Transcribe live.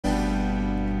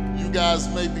You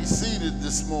guys may be seated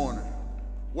this morning.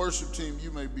 Worship team, you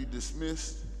may be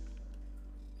dismissed.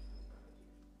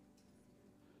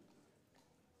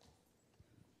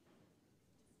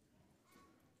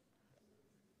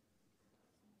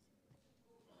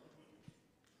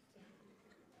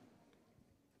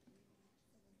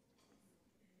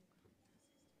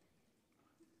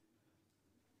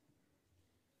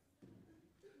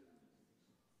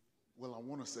 Well, I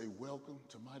want to say welcome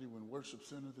to Mighty Wind Worship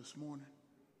Center this morning.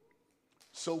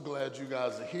 So glad you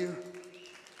guys are here.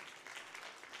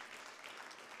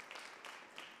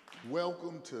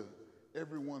 Welcome to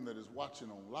everyone that is watching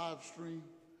on live stream.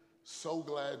 So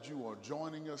glad you are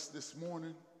joining us this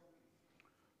morning.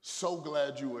 So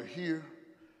glad you are here.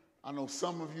 I know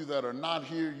some of you that are not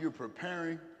here, you're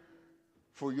preparing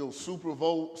for your Super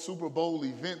Bowl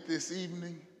event this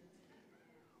evening.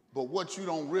 But what you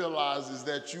don't realize is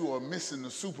that you are missing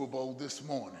the Super Bowl this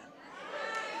morning.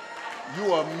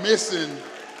 You are missing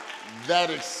that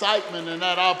excitement and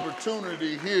that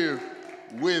opportunity here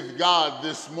with God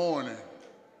this morning.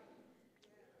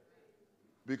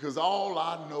 Because all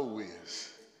I know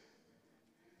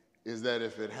is that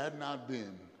if it had not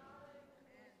been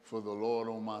for the Lord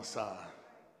on my side,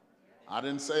 I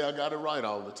didn't say I got it right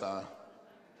all the time.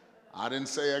 I didn't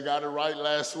say I got it right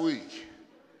last week.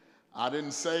 I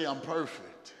didn't say I'm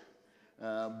perfect.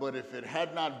 But if it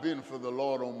had not been for the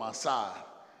Lord on my side,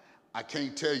 I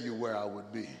can't tell you where I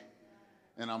would be.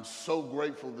 And I'm so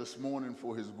grateful this morning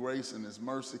for his grace and his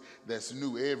mercy that's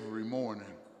new every morning.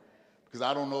 Because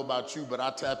I don't know about you, but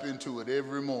I tap into it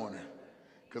every morning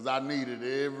because I need it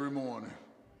every morning.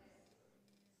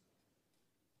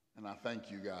 And I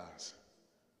thank you guys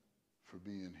for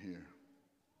being here.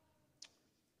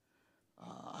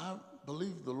 I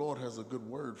believe the Lord has a good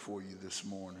word for you this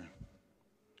morning.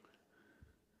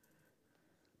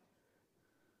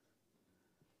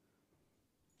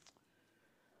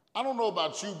 I don't know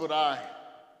about you, but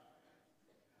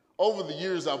over the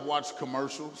years, I've watched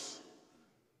commercials.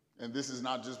 And this is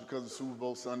not just because of Super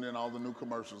Bowl Sunday and all the new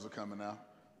commercials are coming out.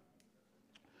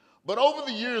 But over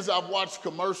the years, I've watched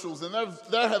commercials, and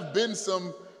there have been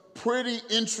some pretty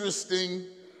interesting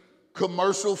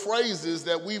commercial phrases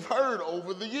that we've heard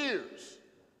over the years.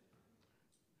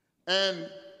 And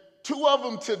two of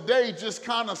them today just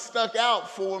kind of stuck out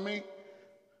for me.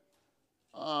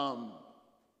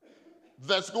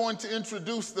 That's going to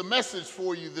introduce the message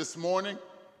for you this morning.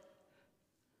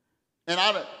 And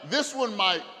this one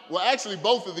might, well, actually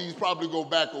both of these probably go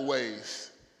back a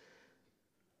ways.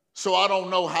 So I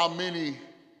don't know how many,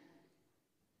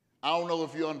 I don't know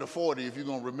if you're under 40, if you're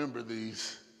going to remember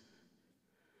these.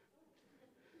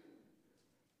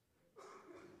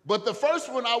 But the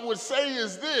first one I would say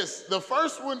is this. The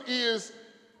first one is,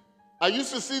 I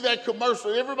used to see that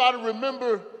commercial. Everybody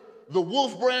remember the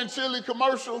Wolf brand chili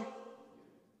commercial?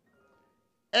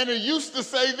 And it used to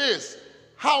say this: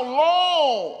 how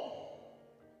long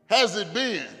has it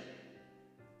been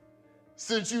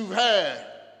since you've had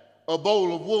a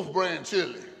bowl of Wolf brand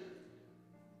chili?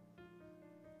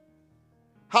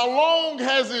 How long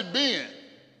has it been?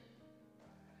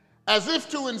 As if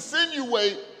to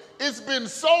insinuate it's been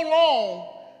so long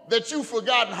that you've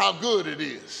forgotten how good it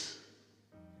is.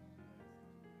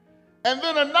 And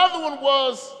then another one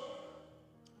was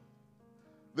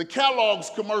the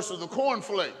Kellogg's commercial, the Corn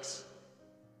Flakes.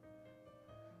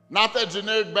 Not that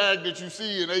generic bag that you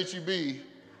see in H-E-B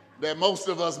that most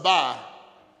of us buy.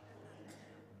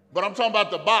 But I'm talking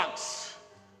about the box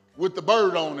with the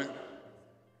bird on it.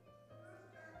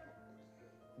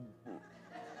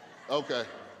 Okay.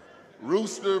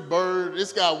 Rooster, bird,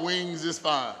 it's got wings, it's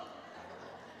fine.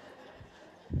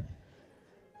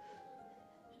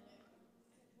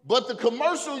 But the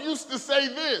commercial used to say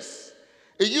this.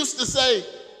 It used to say,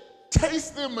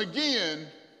 taste them again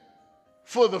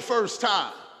for the first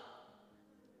time.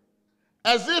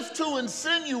 As if to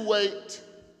insinuate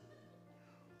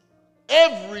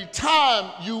every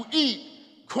time you eat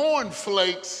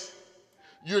cornflakes,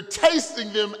 you're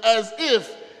tasting them as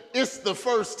if it's the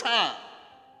first time.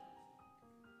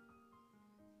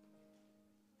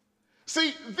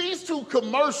 See, these two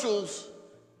commercials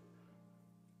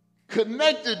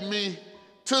connected me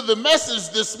to the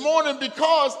message this morning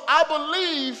because I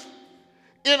believe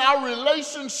in our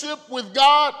relationship with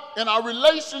God and our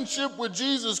relationship with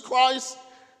Jesus Christ.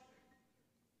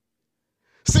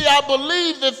 See, I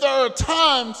believe that there are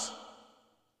times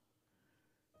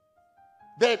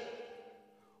that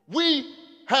we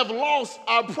have lost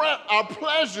our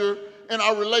pleasure in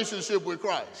our relationship with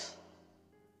Christ.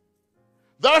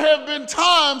 There have been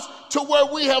times to where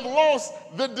we have lost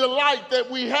the delight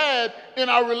that we had in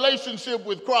our relationship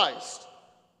with Christ.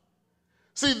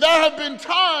 See, there have been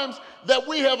times that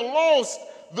we have lost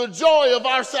the joy of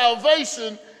our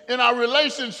salvation in our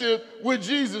relationship with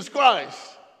Jesus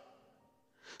Christ.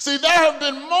 See, there have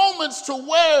been moments to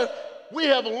where we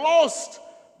have lost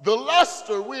the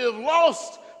luster, we have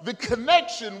lost the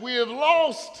connection, we have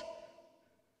lost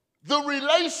the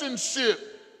relationship.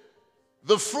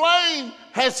 The flame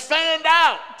has fanned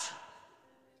out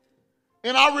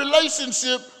in our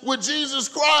relationship with Jesus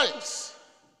Christ.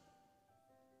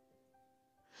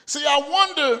 See, I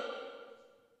wonder,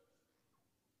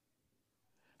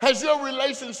 has your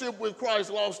relationship with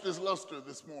Christ lost its luster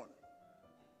this morning?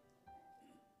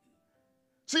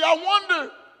 See, I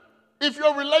wonder if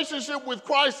your relationship with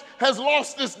Christ has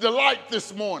lost its delight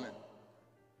this morning.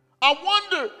 I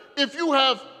wonder if you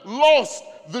have lost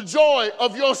the joy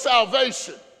of your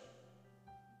salvation.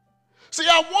 See,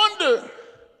 I wonder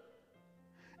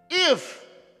if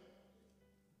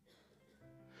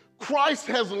Christ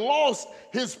has lost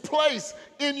his place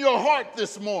in your heart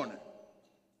this morning.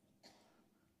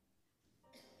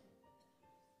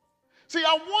 See,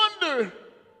 I wonder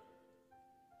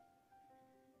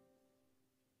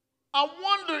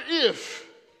if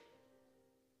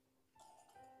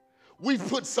we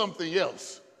put something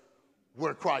else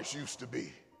where Christ used to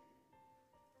be.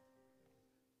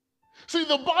 See,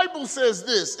 the Bible says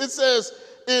this. It says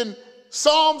in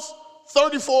Psalms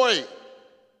 34:8,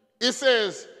 it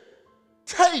says,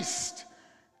 taste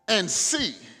and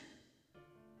see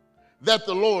that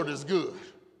the Lord is good.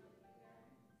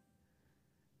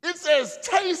 It says,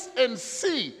 taste and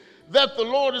see that the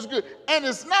Lord is good. And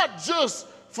it's not just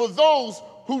for those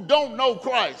who don't know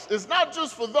Christ. It's not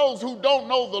just for those who don't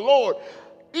know the Lord.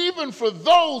 Even for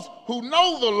those who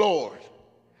know the Lord.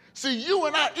 See, you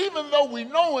and I, even though we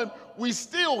know him, we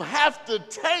still have to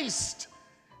taste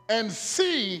and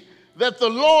see that the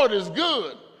Lord is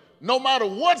good. No matter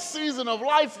what season of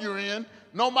life you're in,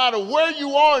 no matter where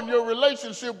you are in your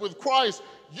relationship with Christ,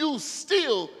 you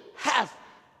still have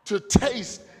to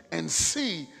taste and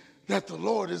see that the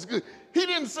Lord is good. He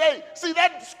didn't say, see,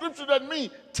 that scripture doesn't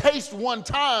mean taste one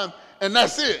time and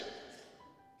that's it.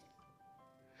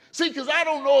 See, because I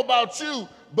don't know about you,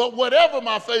 but whatever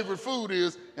my favorite food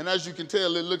is, and as you can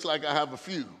tell, it looks like I have a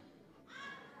few.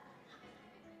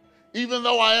 Even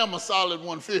though I am a solid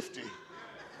 150.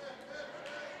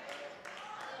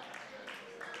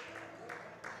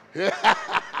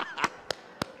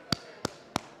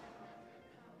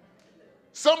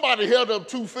 Somebody held up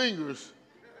 2 fingers,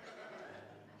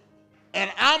 and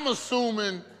I'm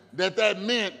assuming that that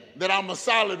meant that I'm a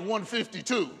solid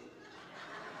 152.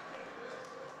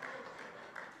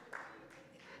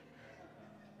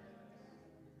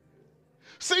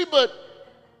 See, but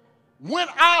when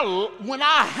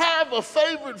I have a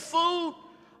favorite food,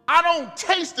 I don't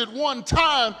taste it one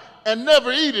time and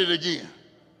never eat it again.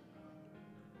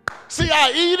 See,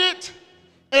 I eat it,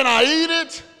 and I eat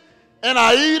it, and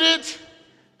I eat it,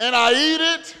 and I eat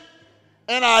it,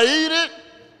 and I eat it,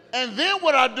 and then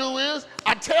what I do is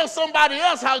I tell somebody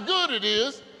else how good it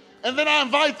is, and then I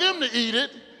invite them to eat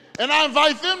it, and I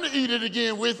invite them to eat it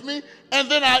again with me, and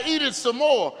then I eat it some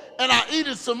more, and I eat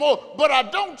it some more. But I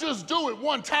don't just do it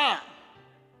one time.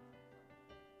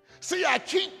 See, I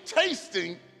keep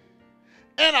tasting,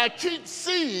 and I keep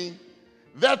seeing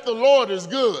that the Lord is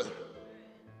good.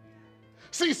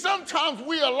 See, sometimes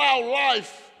we allow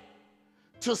life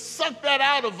to suck that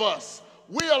out of us.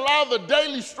 We allow the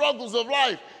daily struggles of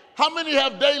life. How many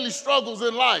have daily struggles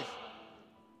in life?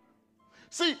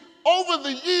 See, over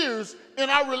the years in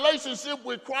our relationship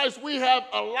with Christ, we have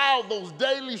allowed those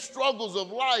daily struggles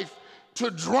of life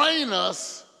to drain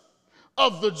us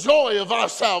of the joy of our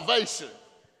salvation,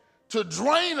 to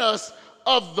drain us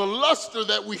of the luster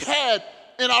that we had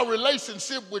in our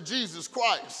relationship with Jesus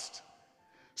Christ.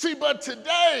 See, but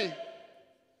today,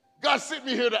 God sent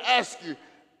me here to ask you,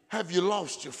 have you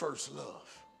lost your first love?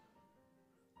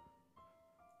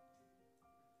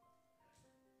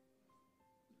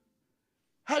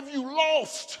 Have you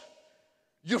lost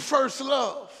your first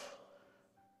love?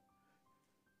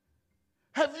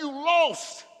 Have you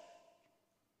lost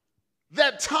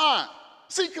that time?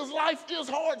 See, because life is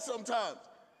hard sometimes,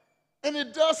 and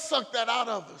it does suck that out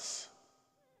of us.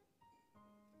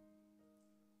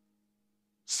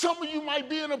 Some of you might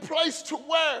be in a place to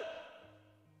where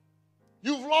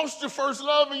you've lost your first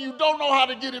love and you don't know how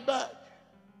to get it back.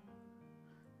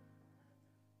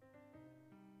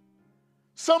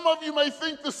 Some of you may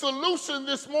think the solution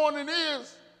this morning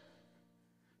is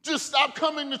just stop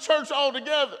coming to church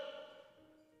altogether.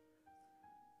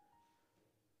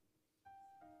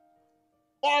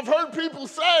 Or I've heard people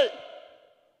say,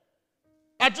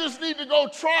 I just need to go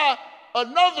try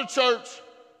another church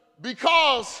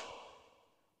because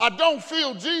I don't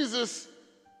feel Jesus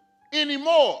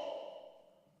anymore.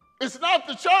 It's not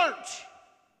the church.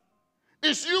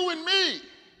 It's you and me.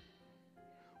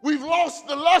 We've lost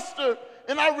the luster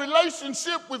in our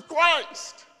relationship with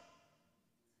Christ.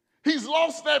 He's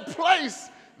lost that place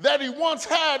that he once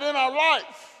had in our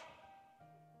life.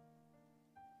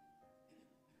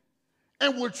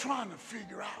 And we're trying to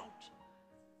figure out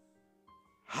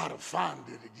how to find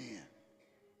it again.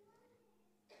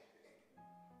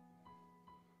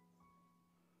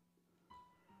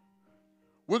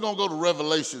 We're going to go to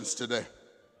Revelations today.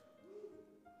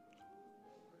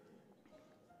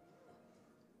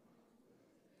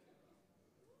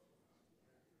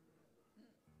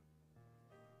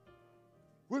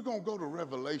 We're going to go to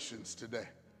Revelations today.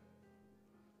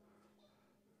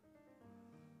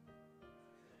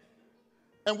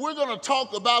 And we're going to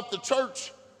talk about the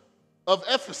church of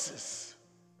Ephesus.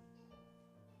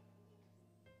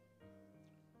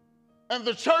 And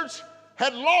the church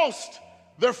had lost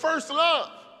their first love.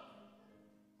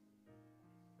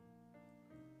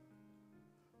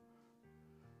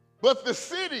 But the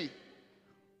city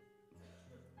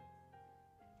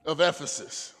of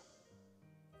Ephesus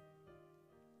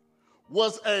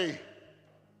was a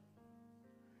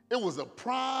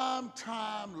prime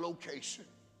time location.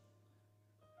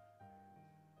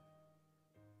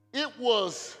 It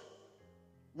was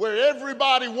where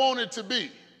everybody wanted to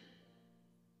be.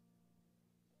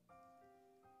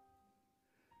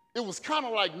 It was kind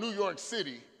of like New York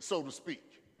City, so to speak.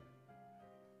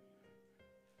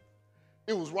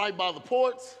 It was right by the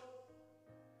ports.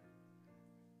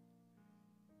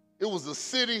 It was a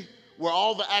city where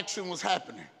all the action was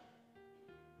happening.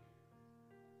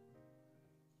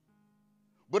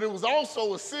 But it was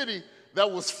also a city that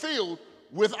was filled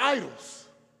with idols.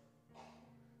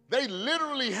 They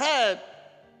literally had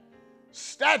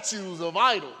statues of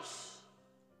idols.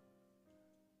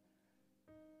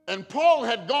 And Paul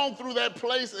had gone through that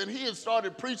place and he had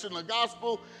started preaching the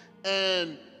gospel,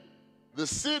 and the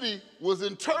city was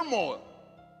in turmoil.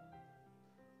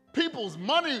 People's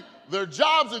money, their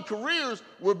jobs and careers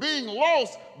were being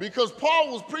lost because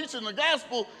Paul was preaching the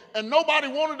gospel and nobody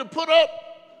wanted to put up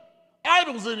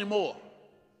idols anymore.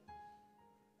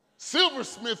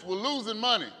 Silversmiths were losing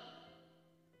money.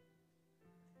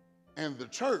 And the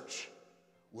church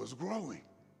was growing.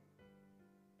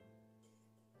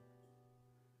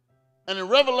 And in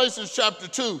Revelation chapter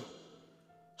 2,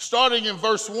 starting in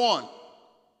verse 1,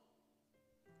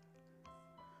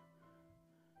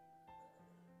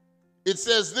 it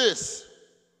says this.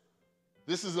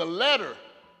 This is a letter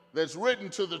that's written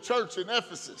to the church in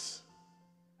Ephesus.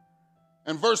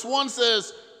 And verse 1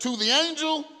 says, "To the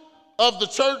angel of the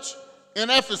church in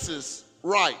Ephesus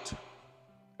write."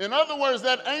 In other words,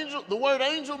 that angel, the word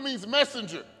angel means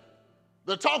messenger.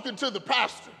 They're talking to the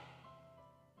pastor.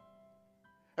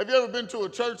 Have you ever been to a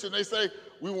church and they say,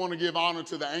 "We want to give honor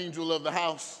to the angel of the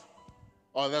house"?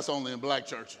 Oh, that's only in black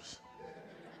churches.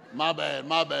 My bad,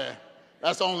 my bad.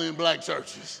 That's only in black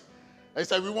churches. They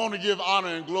say, "We want to give honor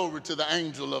and glory to the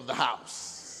angel of the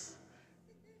house."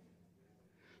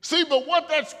 See, but what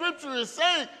that scripture is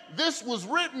saying, this was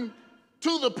written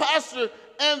to the pastor,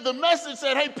 and the message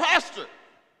said, "Hey, pastor,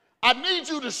 I need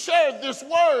you to share this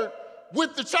word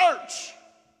with the church.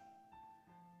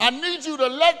 I need you to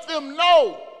let them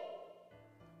know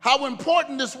how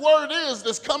important this word is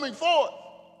that's coming forth.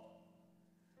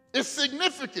 It's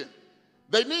significant.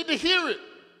 They need to hear it.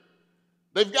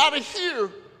 They've got to hear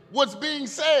what's being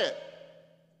said."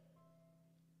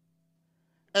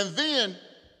 And then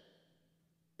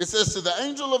it says, "To the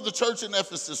angel of the church in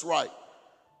Ephesus write,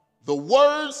 the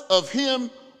words of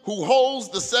him who holds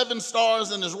the 7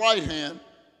 stars in his right hand,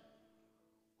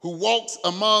 who walks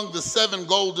among the 7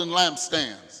 golden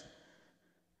lampstands."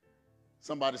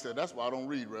 Somebody said, "That's why I don't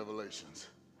read Revelations."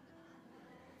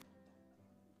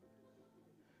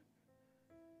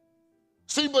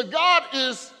 See, but God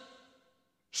is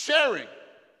sharing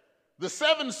the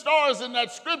 7 stars in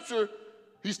that scripture.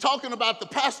 He's talking about the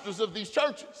pastors of these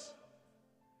churches.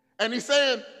 And he's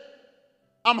saying,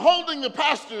 I'm holding the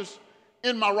pastors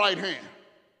in my right hand.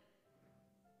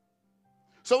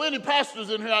 So any pastors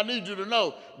in here, I need you to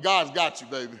know, God's got you,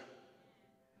 baby.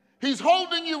 He's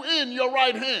holding you in your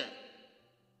right hand,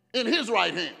 in his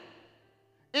right hand.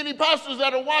 Any pastors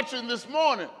that are watching this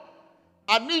morning,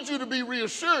 I need you to be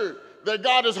reassured that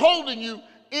God is holding you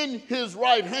in his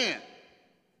right hand.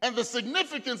 And the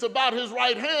significance about his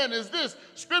right hand is this.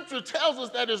 Scripture tells us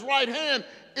that his right hand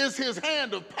is his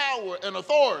hand of power and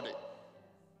authority.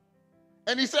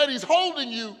 And he said he's holding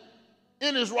you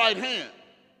in his right hand.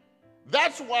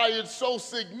 That's why it's so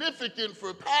significant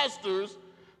for pastors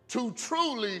to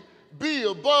truly be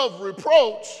above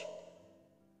reproach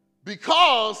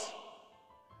because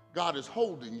God is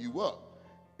holding you up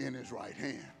in his right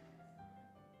hand.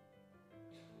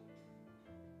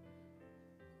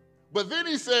 But then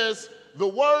he says, the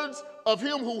words of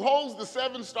him who holds the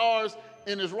 7 stars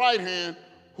in his right hand,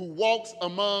 who walks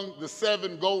among the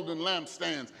 7 golden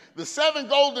lampstands. The 7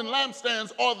 golden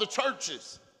lampstands are the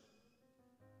churches.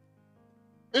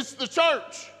 It's the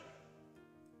church.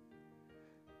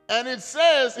 And it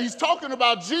says, he's talking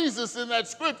about Jesus in that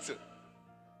scripture.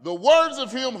 The words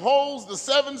of him holds the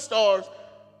 7 stars.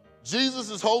 Jesus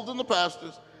is holding the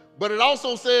pastors. But it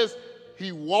also says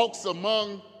he walks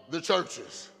among the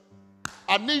churches.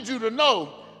 I need you to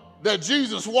know that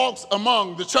Jesus walks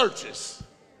among the churches.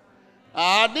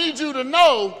 I need you to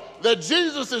know that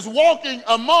Jesus is walking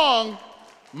among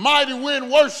Mighty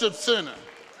Wind Worship Center.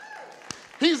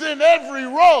 He's in every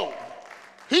row.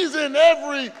 He's in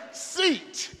every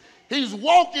seat. He's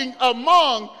walking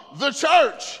among the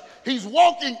church. He's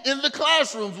walking in the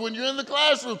classrooms. When you're in the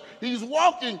classroom, he's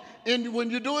walking in when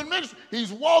you're doing ministry.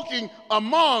 He's walking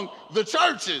among the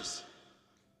churches.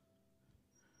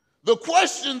 The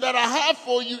question that I have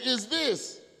for you is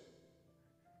this.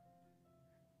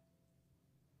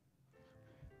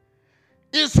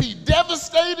 Is he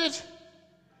devastated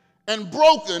and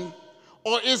broken,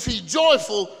 or is he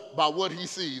joyful by what he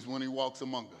sees when he walks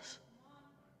among us?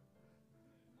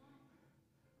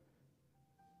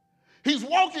 He's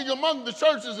walking among the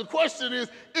churches. The question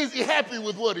is he happy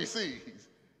with what he sees?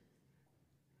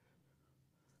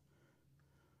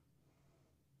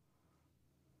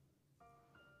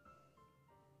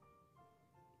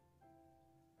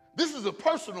 This is a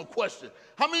personal question.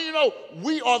 How many of you know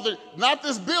we are not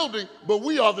this building, but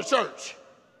we are the church?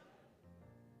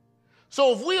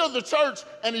 So if we are the church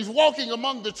and he's walking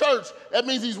among the church, that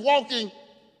means he's walking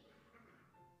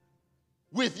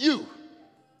with you.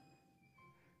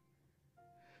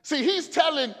 See, he's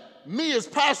telling me as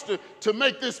pastor to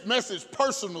make this message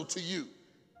personal to you.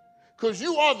 Because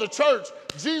you are the church.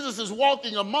 Jesus is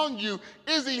walking among you.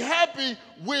 Is he happy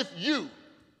with you?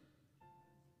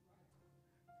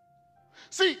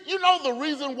 See, you know the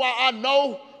reason why I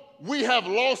know we have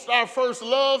lost our first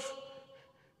love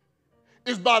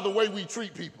is by the way we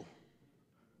treat people.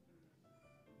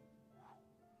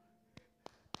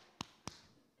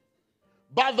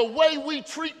 By the way we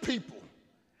treat people.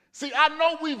 See, I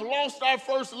know we've lost our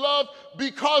first love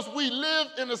because we live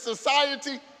in a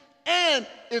society, and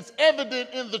it's evident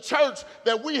in the church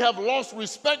that we have lost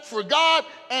respect for God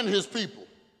and his people.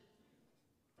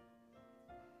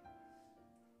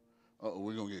 Uh-oh,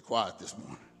 we're going to get quiet this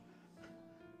morning.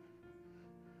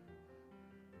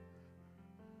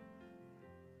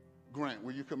 Grant,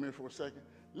 will you come here for a second?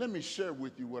 Let me share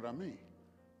with you what I mean.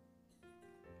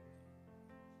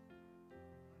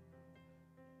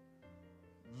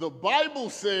 The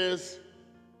Bible says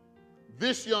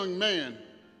this young man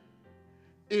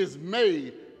is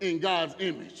made in God's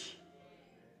image.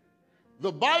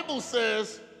 The Bible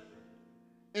says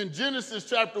in Genesis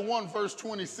chapter 1, verse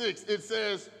 26, it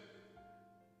says,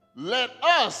 let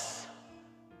us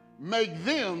make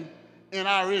them in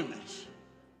our image.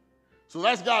 So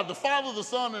that's God, the Father, the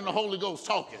Son, and the Holy Ghost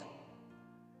talking.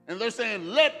 And they're saying,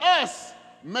 let us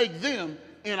make them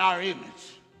in our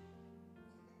image.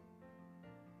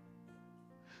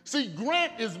 See,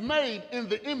 Grant is made in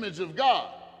the image of God.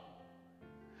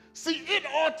 See, it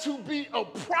ought to be a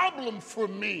problem for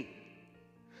me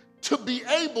to be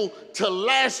able to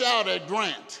lash out at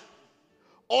Grant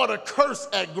or to curse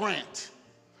at Grant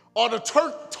or to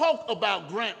talk about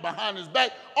Grant behind his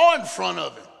back or in front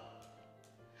of him.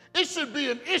 It should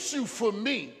be an issue for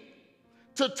me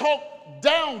to talk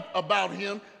down about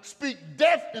him, speak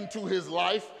death into his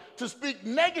life, to speak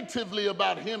negatively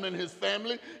about him and his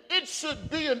family. It should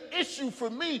be an issue for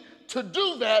me to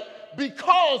do that,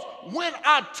 because when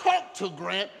I talk to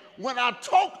Grant, when I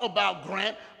talk about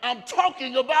Grant, I'm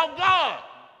talking about God.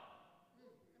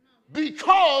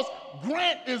 Because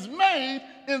Grant is made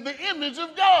in the image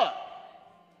of God.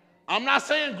 I'm not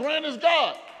saying Grant is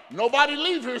God. Nobody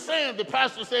leave here saying the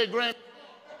pastor said Grant.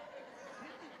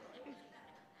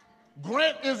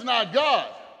 Grant is not God,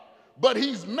 but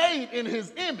he's made in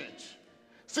his image.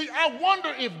 See, I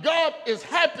wonder if God is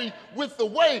happy with the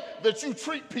way that you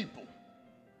treat people.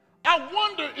 I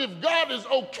wonder if God is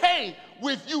okay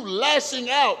with you lashing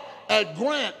out at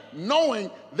Grant, knowing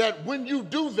that when you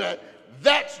do that,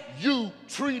 that's you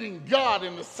treating God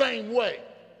in the same way.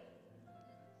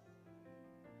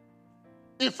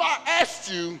 If I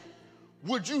asked you,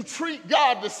 would you treat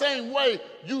God the same way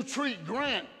you treat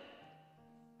Grant?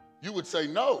 You would say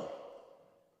no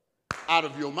out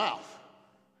of your mouth.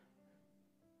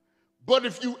 But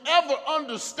if you ever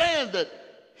understand that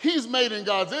he's made in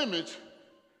God's image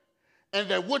and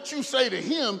that what you say to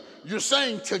him, you're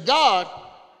saying to God,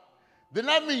 then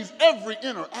that means every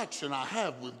interaction I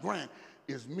have with Grant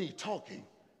is me talking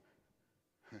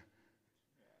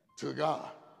to God.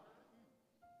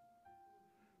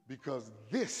 Because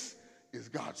this is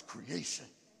God's creation.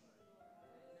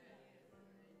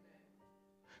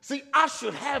 See, I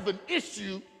should have an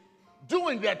issue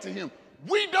doing that to him.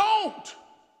 We don't.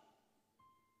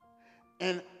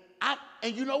 And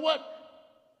you know what?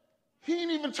 He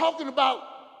ain't even talking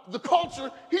about the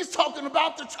culture. He's talking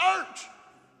about the church.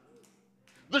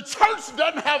 The church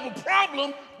doesn't have a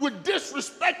problem with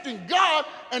disrespecting God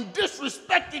and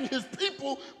disrespecting his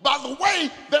people by the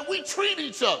way that we treat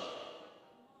each other.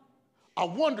 I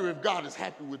wonder if God is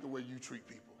happy with the way you treat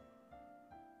people.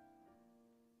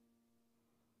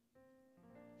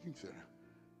 You can say that.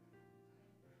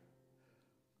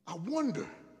 I wonder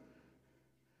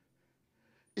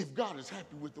if God is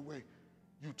happy with the way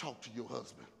you talk to your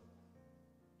husband,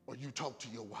 or you talk to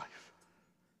your wife,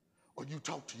 or you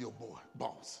talk to your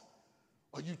boss,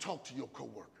 or you talk to your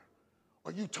coworker,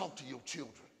 or you talk to your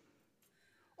children,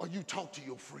 or you talk to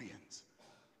your friends.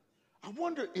 I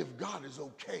wonder if God is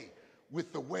okay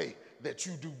with the way that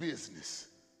you do business.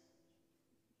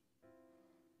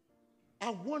 I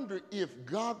wonder if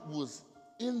God was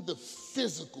in the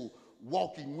physical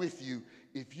walking with you,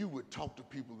 if you would talk to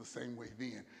people the same way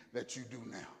then that you do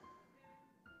now.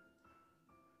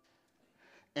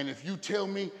 And if you tell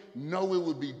me, no, it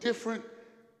would be different,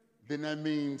 then that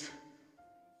means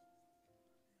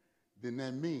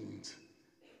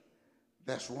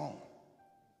that's wrong.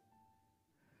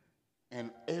 And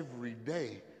every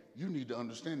day, you need to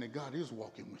understand that God is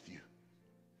walking with you.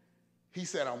 He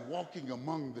said, I'm walking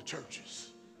among the churches.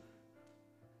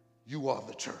 You are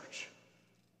the church.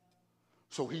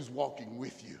 So he's walking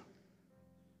with you.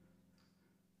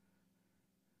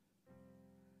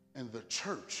 And the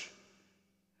church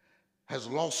has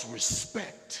lost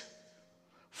respect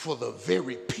for the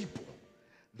very people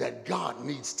that God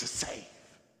needs to save.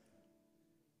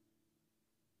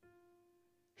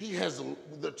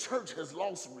 The church has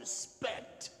lost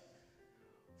respect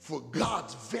for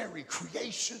God's very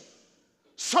creation.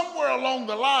 Somewhere along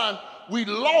the line, we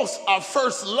lost our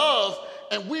first love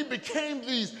and we became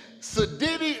these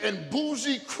sedity and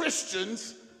bougie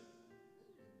Christians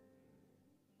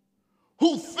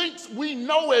who thinks we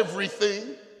know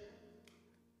everything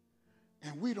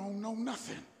and we don't know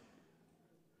nothing.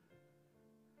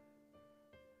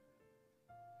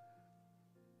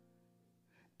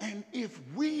 And if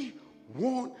we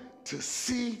want to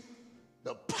see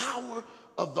the power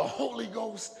of the Holy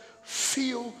Ghost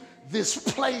fill this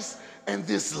place and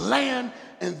this land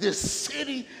and this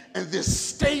city and this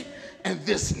state and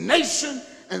this nation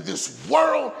and this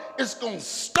world, it's going to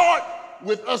start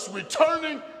with us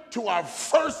returning to our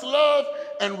first love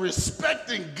and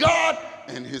respecting God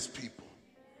and his people.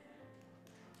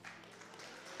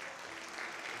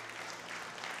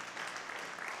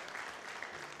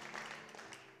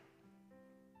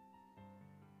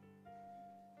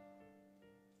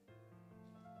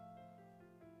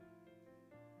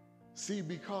 See,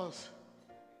 because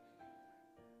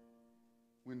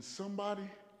when somebody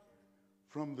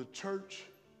from the church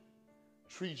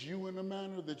treats you in a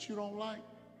manner that you don't like,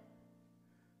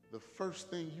 the first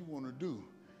thing you want to do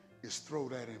is throw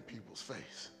that in people's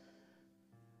face.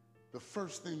 The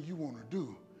first thing you want to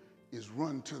do is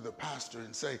run to the pastor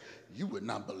and say, you would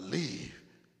not believe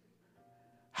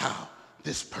how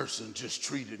this person just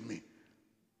treated me.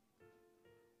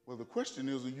 Well, the question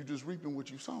is, are you just reaping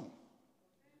what you sown?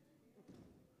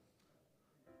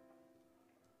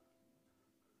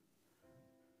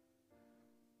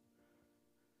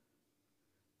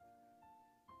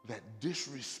 That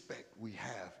disrespect we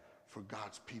have for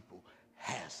God's people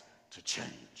has to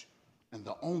change. And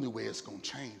the only way it's going to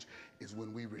change is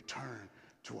when we return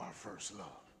to our first love.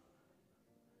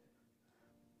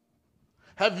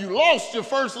 Have you lost your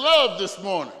first love this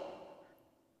morning?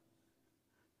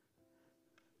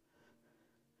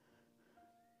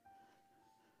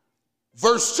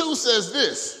 Verse 2 says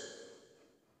this.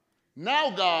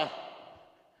 Now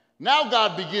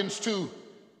God begins to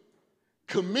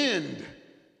commend.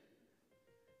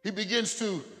 He begins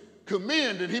to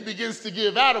commend and he begins to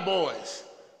give attaboys.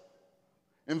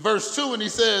 In verse 2, and he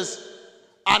says,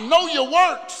 I know your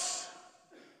works.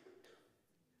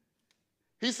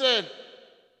 He said,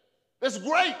 that's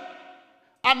great.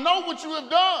 I know what you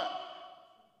have done.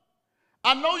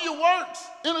 I know your works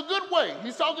in a good way.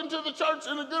 He's talking to the church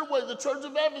in a good way, the church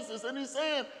of Ephesus, and he's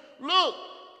saying, look,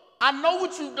 I know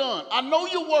what you've done. I know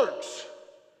your works.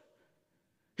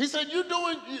 He said,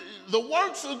 the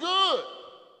works are good.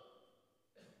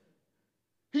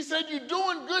 He said, you're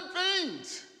doing good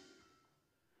things.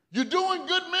 You're doing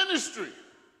good ministry.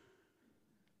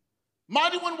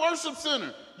 Mighty One Worship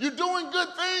Center, you're doing good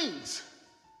things.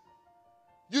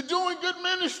 You're doing good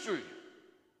ministry.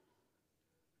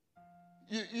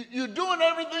 You're doing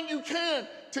everything you can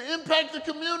to impact the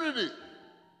community.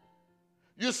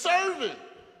 You're serving.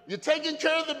 You're taking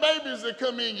care of the babies that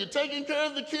come in. You're taking care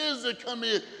of the kids that come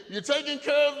in. You're taking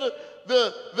care of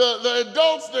the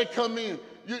adults that come in.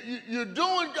 You're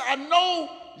doing, I know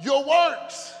your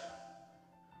works.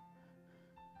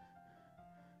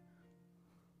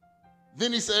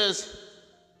 Then he says,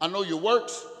 I know your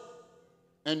works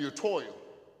and your toil.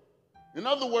 In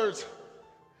other words,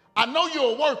 I know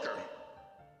you're a worker.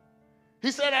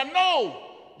 He said, I know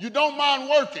you don't mind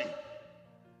working.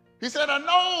 He said, I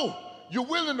know you're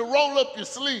willing to roll up your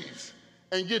sleeves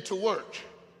and get to work.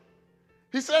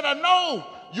 He said, I know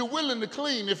you're willing to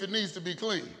clean if it needs to be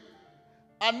clean.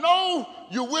 I know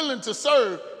you're willing to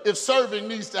serve if serving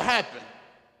needs to happen.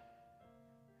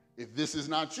 If this is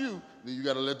not you, then you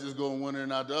got to let this go in one ear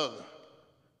and out the other.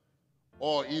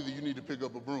 Or either you need to pick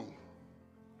up a broom,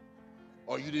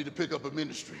 or you need to pick up a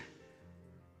ministry,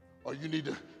 or you need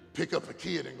to pick up a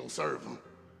kid and go serve them.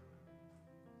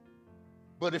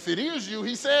 But if it is you,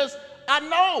 he says, I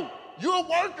know you're a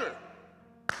worker.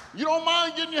 You don't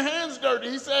mind getting your hands dirty.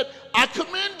 He said, I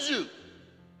commend you.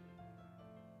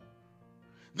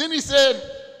 Then he said,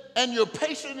 and your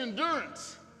patient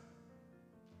endurance.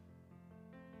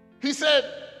 He said,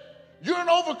 you're an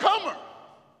overcomer.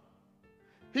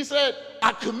 He said,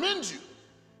 I commend you.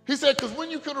 He said, because when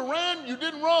you could have ran, you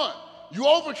didn't run. You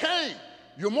overcame.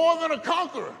 You're more than a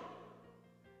conqueror.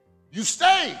 You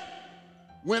stayed.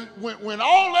 When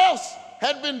all else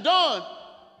had been done,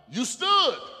 you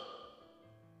stood.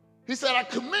 He said, I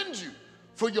commend you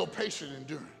for your patient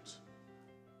endurance.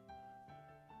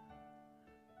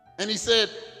 And he said,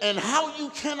 and how you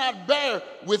cannot bear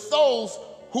with those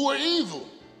who are evil.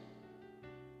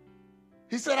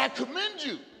 He said, I commend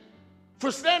you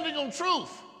for standing on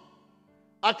truth.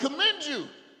 I commend you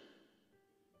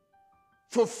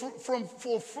for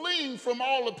fleeing from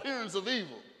all appearance of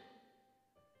evil.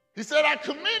 He said, I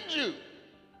commend you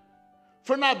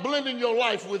for not blending your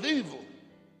life with evil.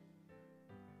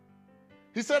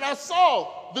 He said, I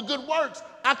saw the good works.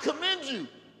 I commend you.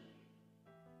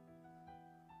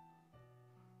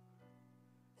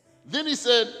 Then he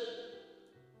said,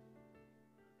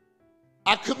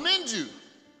 I commend you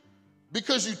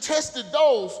because you tested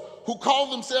those who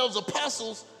call themselves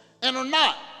apostles and are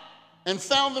not, and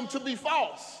found them to be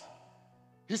false.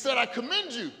 He said, I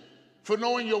commend you for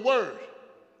knowing your word.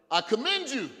 I commend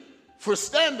you for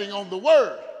standing on the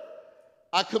word.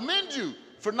 I commend you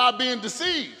for not being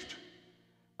deceived.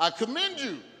 I commend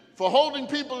you for holding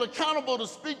people accountable to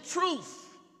speak truth.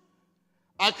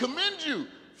 I commend you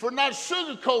for not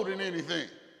sugarcoating anything.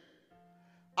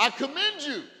 I commend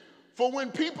you for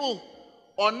when people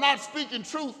are not speaking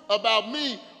truth about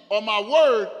me or my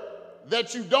word,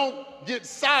 that you don't get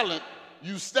silent,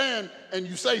 you stand and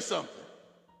you say something.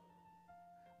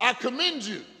 I commend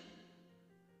you.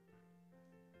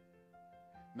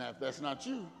 Now, if that's not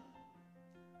you,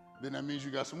 then that means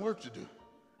you got some work to do.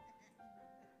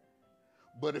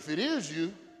 But if it is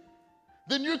you,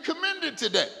 then you're commended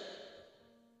today.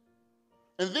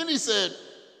 And then he said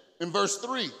in verse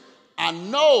 3, I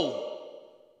know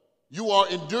you are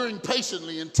enduring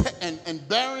patiently and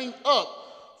bearing up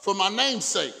for my name's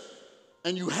sake,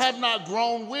 and you have not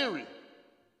grown weary.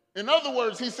 In other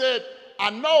words, he said, I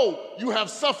know you have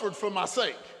suffered for my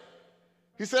sake.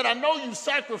 He said, I know you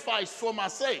sacrificed for my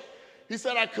sake. He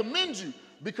said, I commend you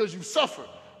because you suffered.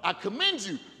 I commend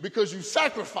you because you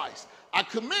sacrificed. I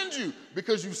commend you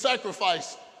because you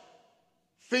sacrificed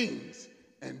things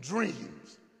and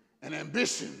dreams and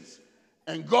ambitions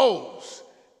and goals,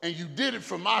 and you did it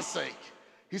for my sake.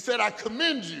 He said, I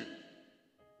commend you.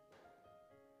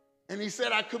 And he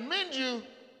said, I commend you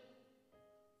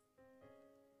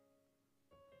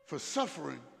for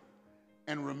suffering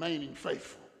and remaining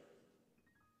faithful.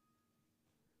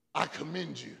 I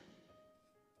commend you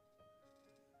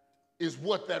is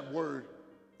what that word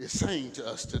is saying to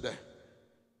us today.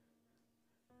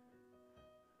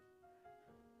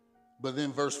 But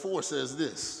then verse 4 says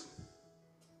this,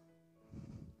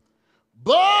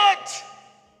 but,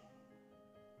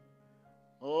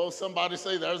 oh, somebody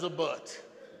say there's a but.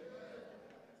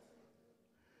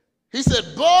 He said,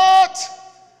 but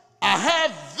I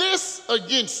have this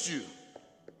against you,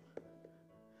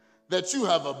 that you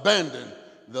have abandoned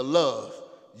the love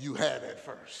you had at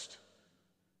first.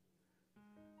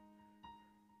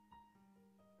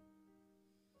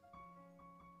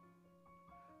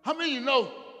 How many of you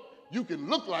know you can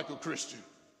look like a Christian?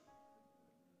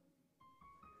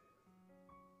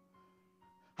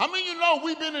 How many of you know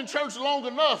we've been in church long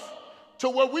enough to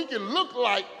where we can look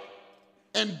like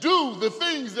and do the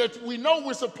things that we know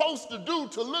we're supposed to do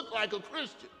to look like a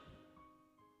Christian?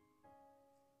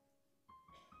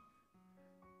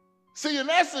 See, in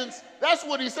essence, that's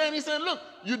what he's saying. He's saying, look,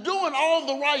 you're doing all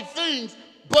the right things,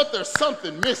 but there's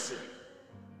something missing.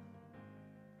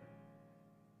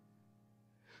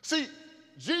 See,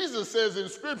 Jesus says in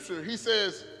Scripture, he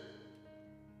says,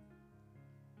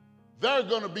 there are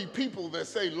going to be people that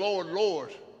say, Lord,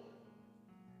 Lord.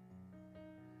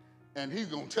 And he's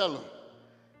going to tell them,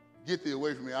 get thee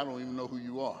away from me. I don't even know who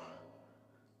you are.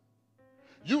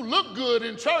 You look good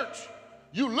in church.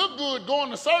 You look good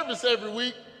going to service every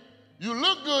week. You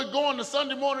look good going to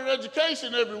Sunday morning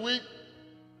education every week.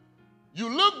 You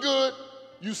look good.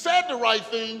 You said the right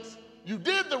things. You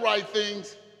did the right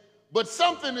things. But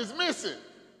something is missing.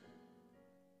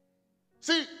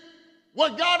 See,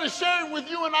 what God is sharing with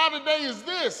you and I today is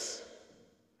this.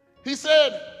 He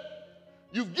said,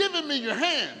 you've given me your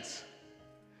hands,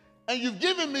 and you've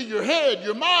given me your head,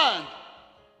 your mind.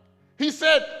 He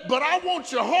said, but I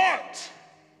want your heart.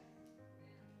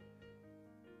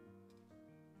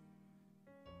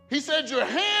 He said, your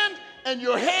hand and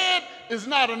your head is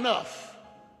not enough.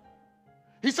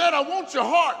 He said, I want your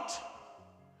heart.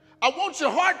 I want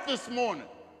your heart this morning.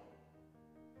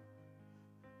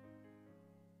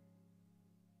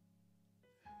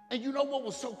 And you know what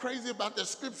was so crazy about that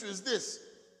scripture is this.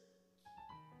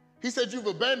 He said, you've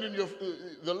abandoned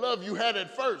the love you had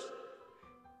at first.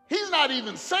 He's not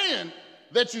even saying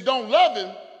that you don't love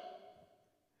him.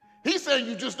 He's saying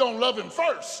you just don't love him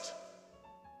first.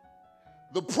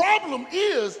 The problem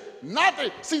is not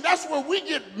that, see, that's where we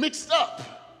get mixed up.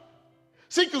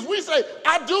 See, because we say,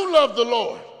 I do love the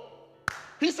Lord.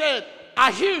 He said,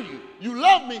 I hear you. You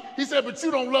love me. He said, but you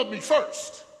don't love me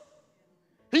first.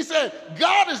 He said,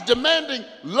 God is demanding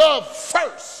love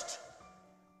first.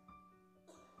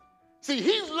 See,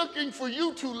 he's looking for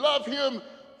you to love him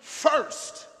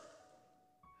first.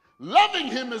 Loving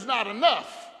him is not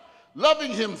enough.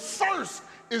 Loving him first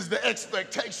is the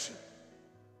expectation.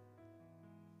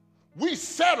 We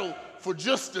settle for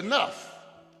just enough.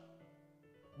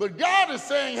 But God is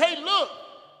saying, hey, look,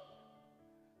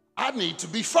 I need to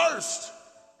be first.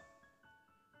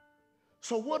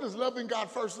 So what does loving God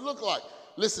first look like?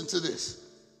 Listen to this.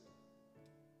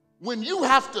 When you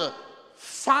have to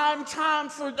find time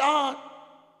for God,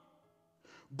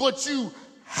 but you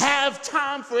have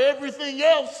time for everything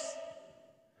else,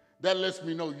 that lets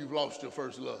me know you've lost your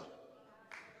first love.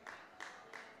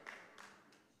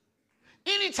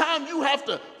 Anytime you have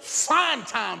to find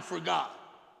time for God,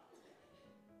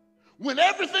 when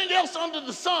everything else under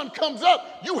the sun comes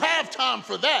up, you have time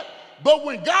for that. But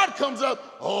when God comes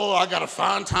up, oh, I got to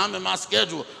find time in my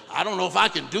schedule. I don't know if I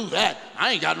can do that.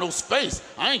 I ain't got no space.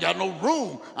 I ain't got no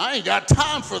room. I ain't got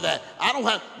time for that.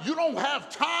 You don't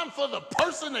have time for the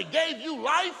person that gave you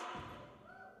life.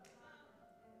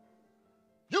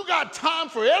 You got time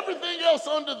for everything else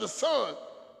under the sun.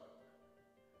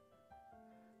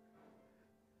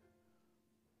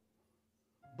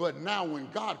 But now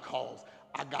when God calls,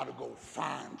 I got to go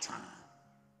find time.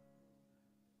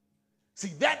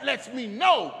 See, that lets me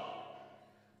know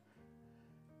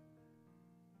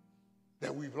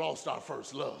that we've lost our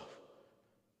first love.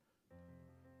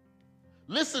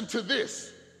 Listen to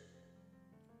this.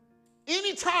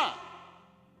 Anytime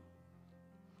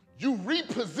you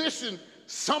reposition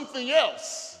something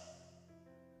else,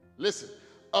 listen,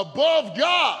 above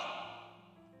God,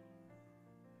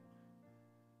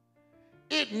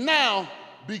 it now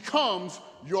becomes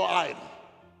your idol.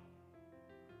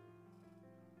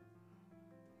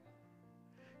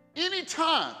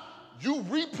 Anytime you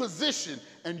reposition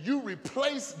and you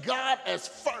replace God as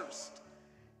first,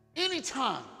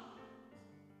 anytime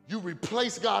you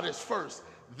replace God as first,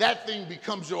 that thing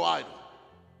becomes your idol.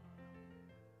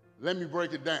 Let me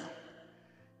break it down.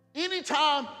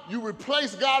 Anytime you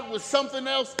replace God with something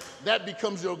else, that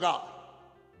becomes your God.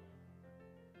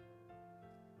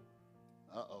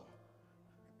 Uh-oh.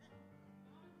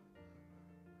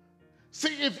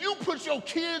 See, if you put your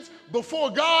kids before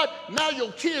God, now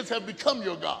your kids have become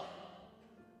your God.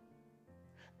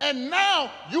 And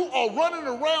now you are running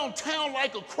around town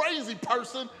like a crazy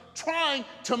person trying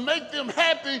to make them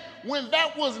happy when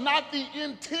that was not the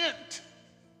intent.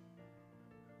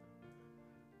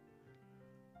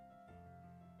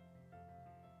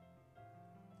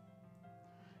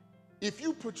 If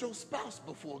you put your spouse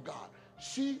before God,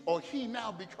 she or he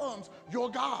now becomes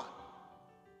your God.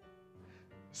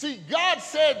 See, God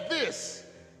said this,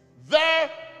 there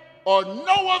or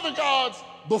no other gods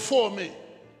before me.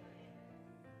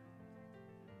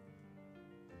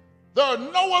 There are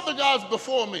no other gods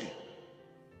before me.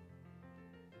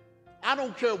 I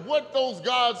don't care what those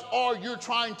gods are you're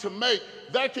trying to make.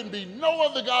 There can be no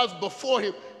other gods before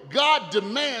him. God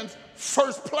demands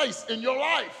first place in your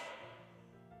life.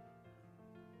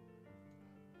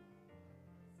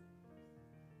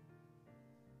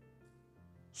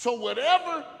 So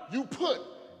whatever you put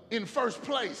in first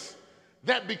place,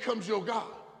 that becomes your God.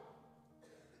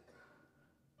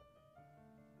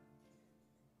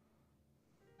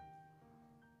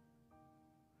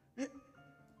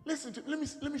 Listen to, let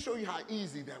me show you how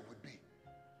easy that would be.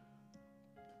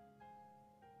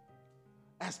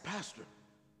 As pastor,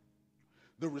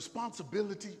 the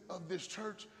responsibility of this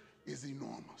church is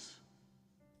enormous.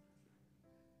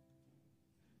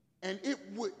 And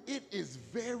it is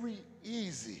very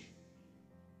easy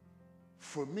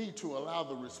for me to allow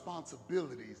the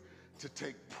responsibilities to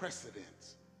take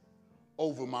precedence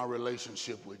over my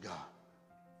relationship with God.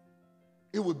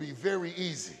 It would be very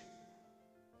easy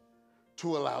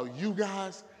to allow you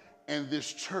guys and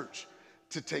this church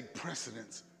to take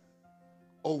precedence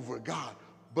over God.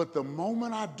 But the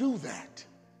moment I do that,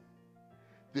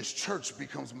 this church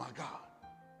becomes my God.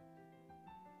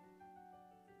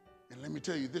 And let me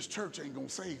tell you, this church ain't gonna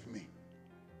save me.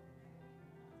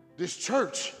 This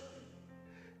church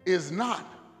is not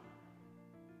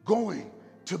going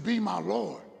to be my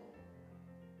Lord.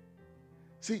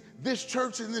 See, this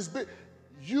church and this bit,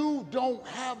 you don't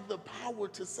have the power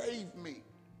to save me.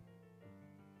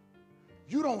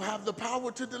 You don't have the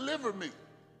power to deliver me.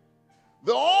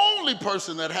 The only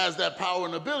person that has that power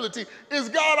and ability is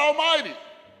God Almighty.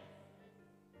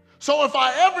 So if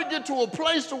I ever get to a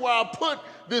place to where I put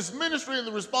this ministry and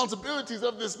the responsibilities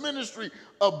of this ministry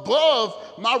above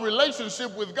my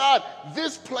relationship with God,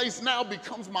 this place now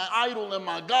becomes my idol and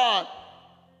my God.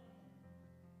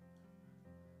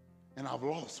 And I've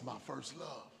lost my first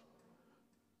love.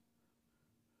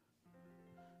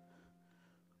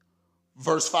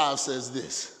 Verse 5 says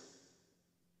this.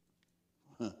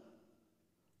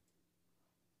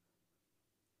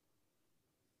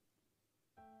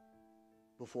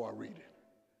 Before I read it.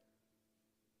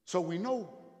 So we know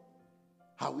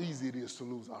how easy it is to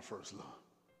lose our first love.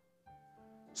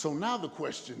 So now the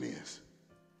question is,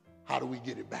 how do we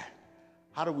get it back?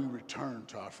 How do we return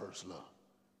to our first love?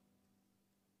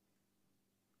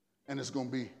 And it's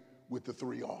going to be with the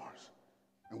 3 R's.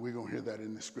 And we're going to hear that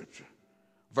in the scripture.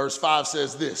 Verse 5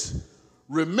 says this,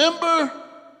 remember,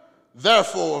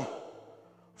 therefore,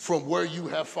 from where you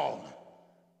have fallen.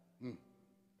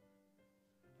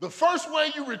 The first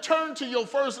way you return to your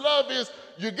first love is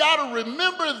you got to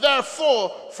remember,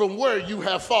 therefore, from where you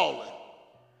have fallen.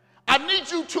 I need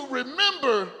you to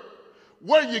remember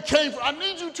where you came from. I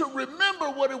need you to remember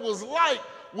what it was like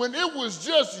when it was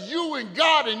just you and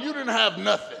God and you didn't have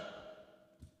nothing.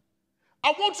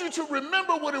 I want you to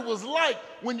remember what it was like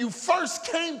when you first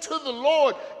came to the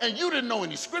Lord and you didn't know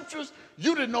any scriptures,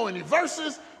 you didn't know any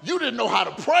verses, you didn't know how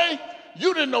to pray,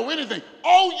 you didn't know anything.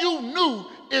 All you knew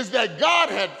is that God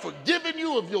had forgiven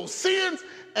you of your sins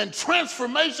and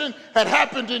transformation had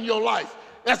happened in your life.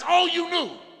 That's all you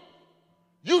knew.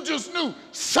 You just knew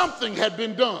something had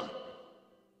been done.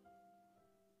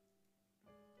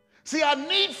 See, I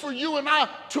need for you and I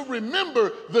to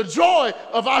remember the joy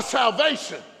of our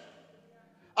salvation.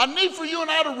 I need for you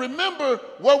and I to remember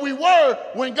where we were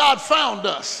when God found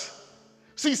us.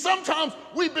 See, sometimes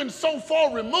we've been so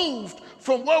far removed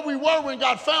from where we were when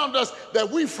God found us that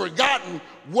we've forgotten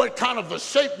what kind of a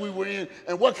shape we were in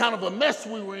and what kind of a mess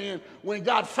we were in when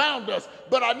God found us.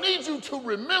 But I need you to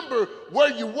remember where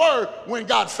you were when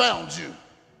God found you.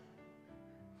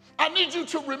 I need you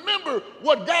to remember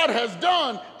what God has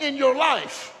done in your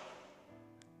life.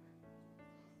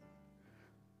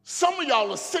 Some of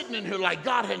y'all are sitting in here like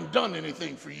God hadn't done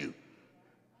anything for you.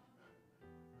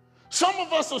 Some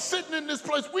of us are sitting in this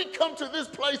place. We come to this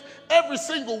place every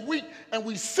single week and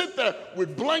we sit there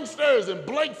with blank stares and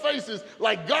blank faces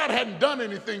like God hadn't done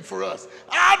anything for us.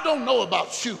 I don't know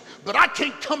about you, but I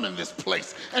can't come in this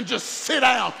place and just sit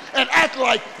down and act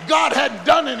like God hadn't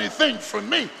done anything for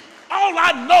me. All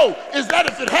I know is that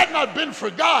if it had not been for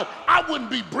God, I wouldn't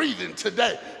be breathing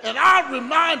today. And I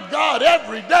remind God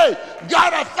every day,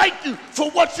 God, I thank you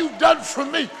for what you've done for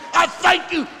me. I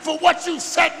thank you for what you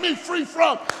set me free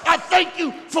from. I thank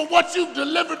you for what you've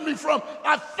delivered me from.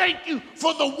 I thank you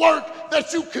for the work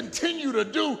that you continue to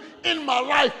do in my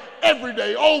life every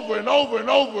day, over and over and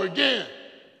over again.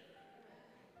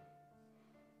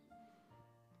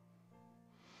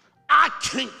 I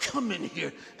can't come in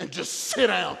here and just sit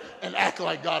down and act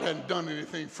like God hadn't done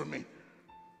anything for me.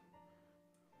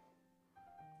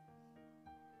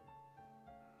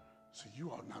 So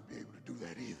you ought not be able to do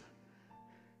that either.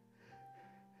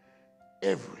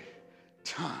 Every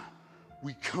time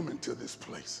we come into this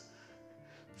place,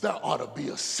 there ought to be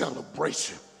a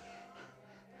celebration.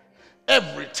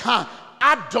 Every time.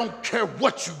 I don't care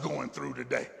what you're going through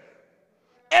today.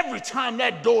 Every time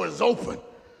that door is open,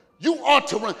 you ought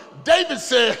to run. David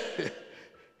said,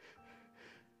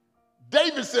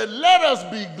 let us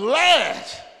be glad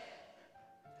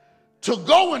to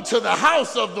go into the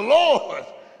house of the Lord.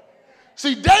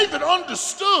 See, David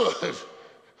understood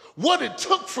what it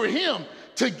took for him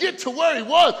to get to where he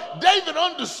was. David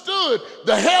understood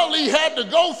the hell he had to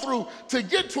go through to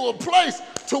get to a place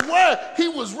to where he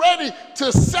was ready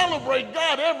to celebrate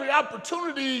God every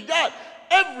opportunity he got.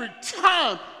 Every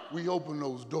time we open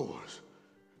those doors,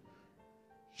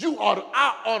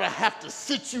 I ought to have to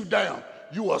sit you down.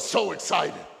 You are so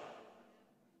excited.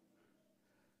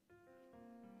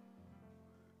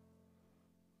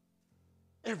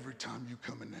 Every time you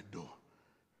come in that door,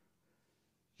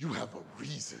 you have a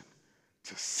reason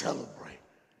to celebrate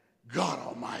God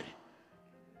Almighty.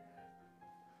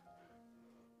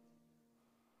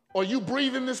 Are you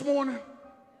breathing this morning?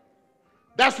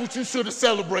 That's what you should have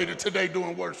celebrated today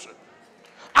during worship.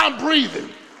 I'm breathing.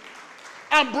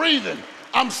 I'm breathing.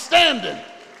 I'm standing.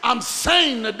 I'm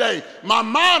sane today. My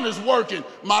mind is working.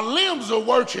 My limbs are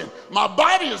working. My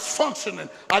body is functioning.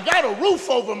 I got a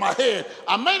roof over my head.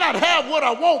 I may not have what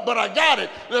I want, but I got it.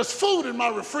 There's food in my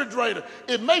refrigerator.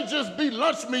 It may just be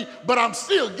lunch meat, but I'm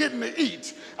still getting to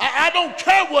eat. I don't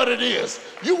care what it is.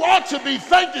 You ought to be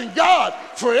thanking God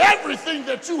for everything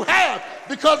that you have,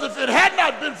 because if it had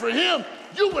not been for him,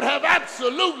 you would have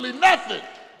absolutely nothing.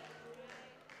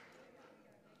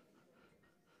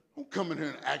 Don't come in here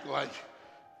and act like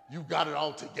you got it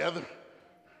all together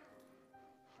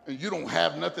and you don't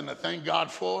have nothing to thank God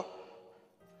for.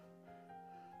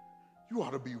 You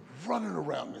ought to be running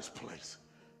around this place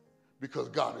because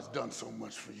God has done so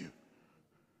much for you.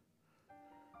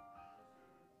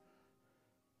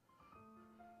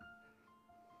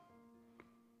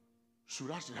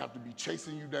 Shoot, I should have to be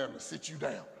chasing you down to sit you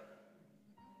down.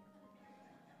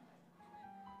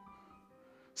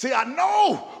 See, I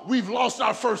know we've lost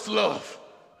our first love.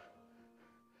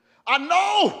 I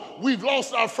know we've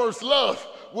lost our first love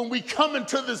when we come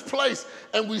into this place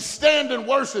and we stand and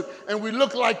worship and we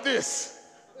look like this.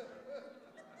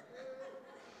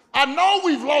 I know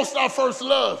we've lost our first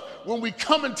love when we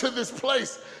come into this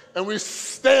place and we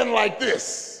stand like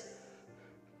this.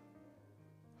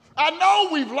 I know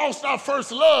we've lost our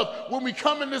first love when we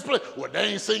come in this place. Well, they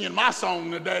ain't singing my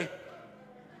song today.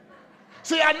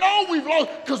 See, I know we've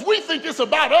lost because we think it's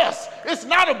about us. It's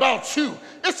not about you.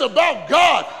 It's about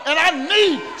God. And I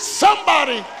need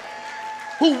somebody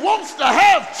who wants to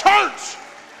have church,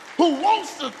 who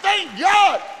wants to thank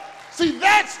God. See,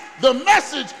 that's the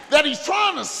message that he's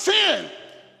trying to send.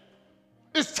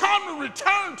 It's time to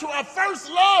return to our first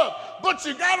love, but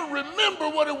you got to remember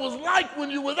what it was like when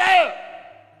you were there.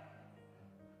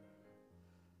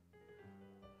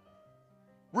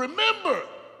 Remember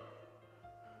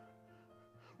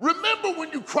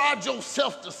when you cried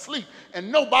yourself to sleep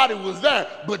and nobody was there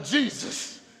but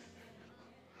Jesus.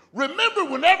 Remember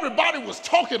when everybody was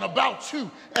talking about you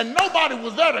and nobody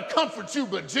was there to comfort you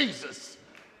but Jesus.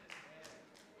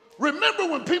 Remember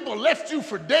when people left you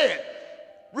for dead.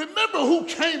 Remember who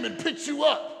came and picked you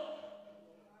up.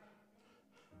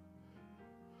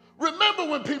 Remember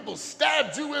when people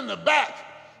stabbed you in the back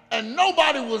and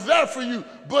nobody was there for you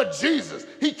but Jesus.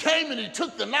 He came and he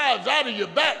took the knives out of your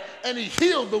back and he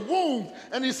healed the wounds.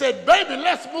 And he said, baby,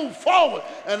 let's move forward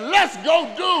and let's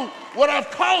go do what I've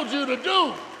called you to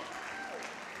do.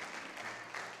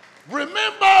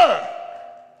 Remember.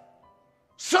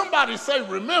 Somebody say,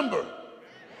 remember.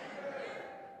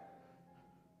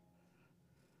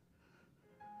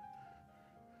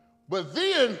 But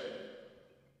then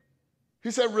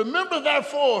he said, remember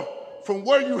therefore from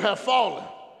where you have fallen.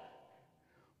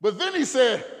 But then he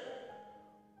said,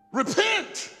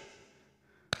 repent.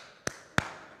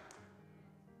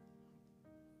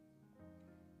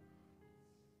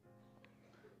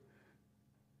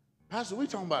 Pastor, we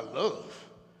talking about love.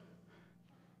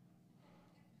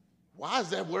 Why is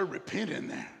that word repent in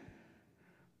there?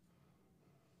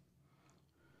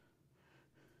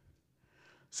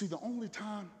 See, the only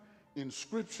time in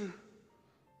Scripture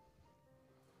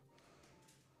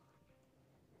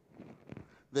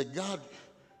that God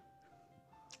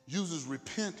uses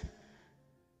repent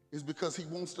is because he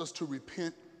wants us to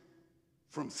repent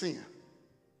from sin.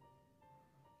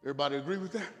 Everybody agree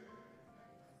with that?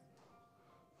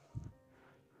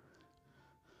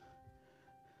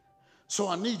 So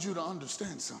I need you to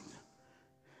understand something.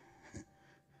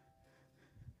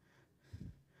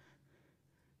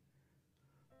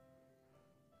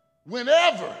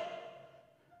 Whenever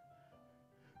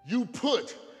you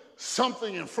put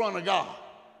something in front of God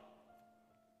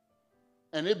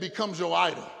and it becomes your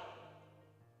idol,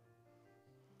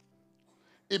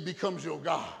 it becomes your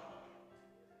God.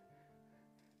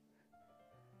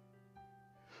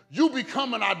 You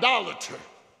become an idolater,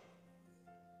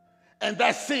 and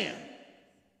that's sin.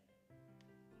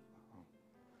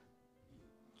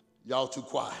 Y'all too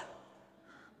quiet.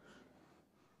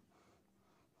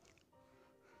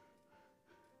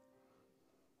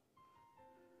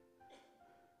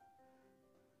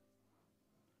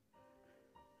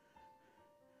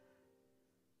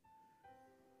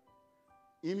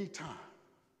 Anytime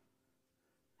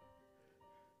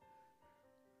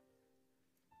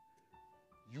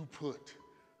you put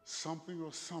something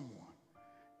or someone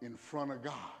in front of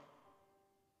God,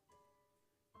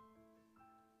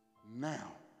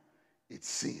 now it's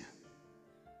sin.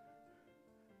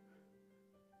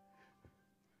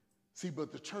 See,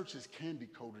 but the church has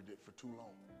candy-coated it for too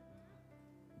long.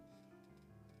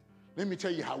 Let me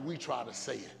tell you how we try to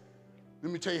say it.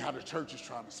 Let me tell you how the church is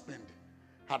trying to spend it.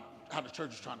 How the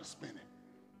church is trying to spin it.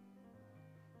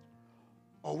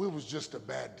 Oh, it was just a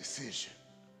bad decision.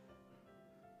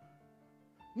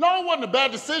 No, it wasn't a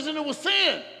bad decision, it was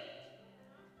sin.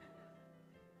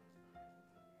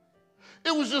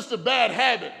 It was just a bad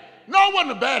habit. No, it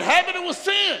wasn't a bad habit, it was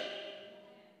sin.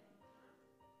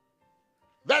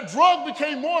 That drug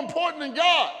became more important than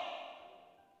God.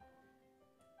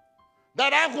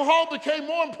 That alcohol became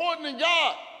more important than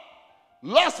God.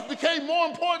 Lust became more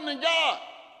important than God.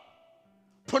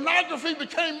 Pornography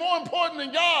became more important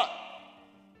than God.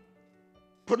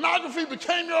 Pornography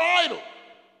became your idol.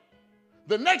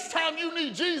 The next time you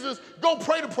need Jesus, go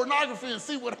pray to pornography and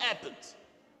see what happens.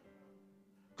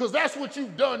 Because that's what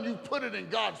you've done. You put it in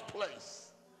God's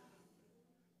place.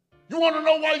 You want to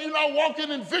know why you're not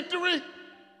walking in victory?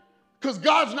 Because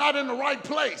God's not in the right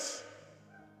place.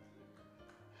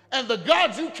 And the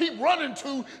God you keep running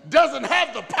to doesn't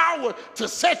have the power to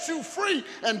set you free,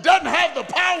 and doesn't have the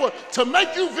power to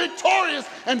make you victorious,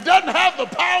 and doesn't have the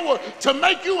power to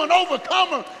make you an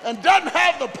overcomer, and doesn't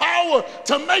have the power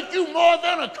to make you more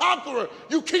than a conqueror.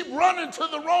 You keep running to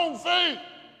the wrong thing.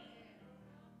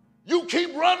 You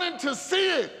keep running to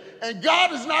sin, and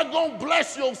God is not going to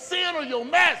bless your sin or your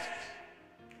mess.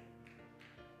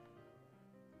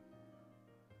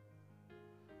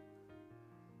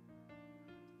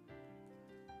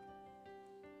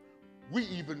 We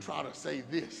even try to say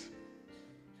this.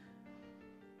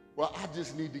 Well, I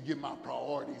just need to get my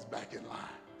priorities back in line.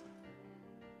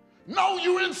 No,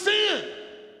 you're in sin.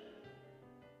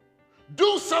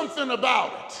 Do something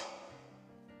about it.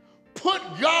 Put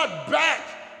God back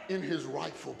in his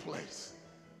rightful place.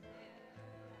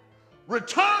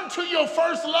 Return to your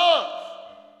first love.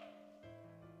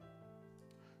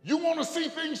 You want to see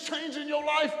things change in your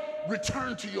life?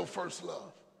 Return to your first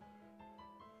love.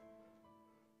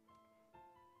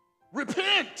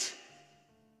 Repent.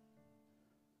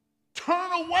 Turn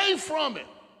away from it.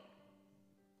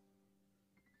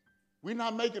 We're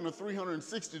not making a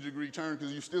 360-degree turn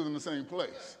because you're still in the same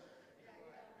place.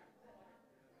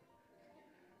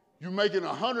 You're making a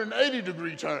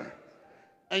 180-degree turn,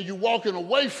 and you're walking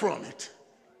away from it.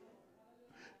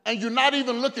 And you're not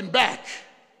even looking back.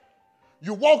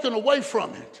 You're walking away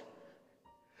from it.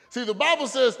 See, the Bible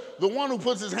says the one who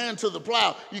puts his hand to the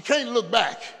plow, you can't look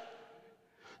back.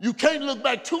 You can't look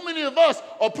back. Too many of us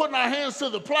are putting our hands to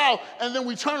the plow, and then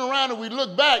we turn around and we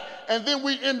look back, and then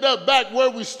we end up back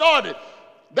where we started.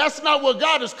 That's not what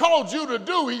God has called you to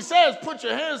do. He says, put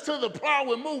your hands to the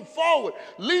plow and move forward.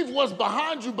 Leave what's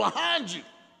behind you behind you.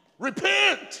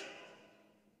 Repent.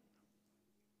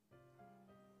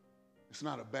 It's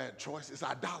not a bad choice. It's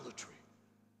idolatry.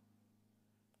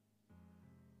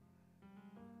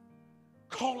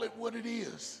 Call it what it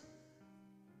is.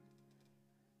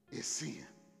 It's sin.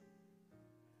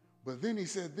 But then he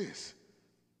said this,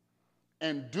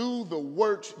 and do the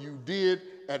works you did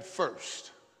at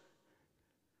first.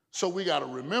 So we got to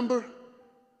remember,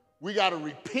 we got to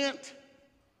repent,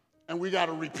 and we got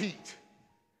to repeat.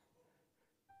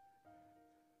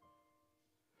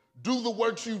 Do the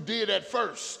works you did at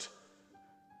first.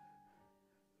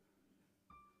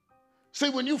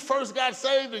 See, when you first got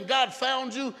saved and God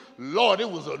found you, Lord, it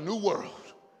was a new world.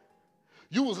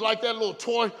 You was like that little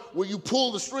toy where you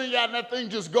pull the string out and that thing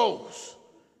just goes.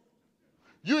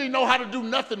 You didn't know how to do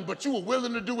nothing, but you were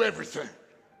willing to do everything.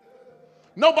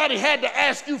 Nobody had to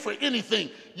ask you for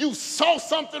anything. You saw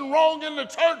something wrong in the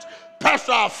church,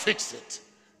 Pastor, I'll fix it.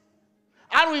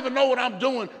 I don't even know what I'm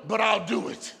doing, but I'll do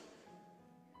it.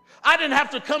 I didn't have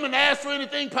to come and ask for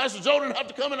anything. Pastor Joe didn't have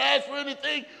to come and ask for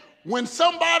anything. When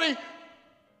somebody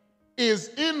is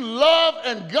in love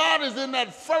and God is in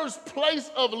that first place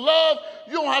of love,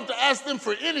 you don't have to ask them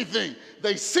for anything.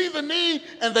 They see the need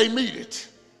and they meet it.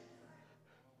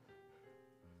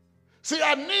 See,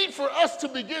 I need for us to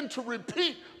begin to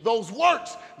repeat those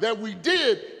works that we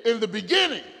did in the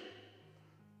beginning.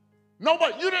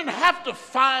 Nobody, you didn't have to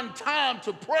find time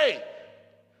to pray.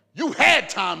 You had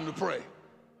time to pray.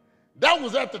 That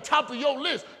was at the top of your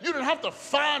list. You didn't have to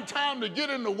find time to get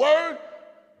in the Word.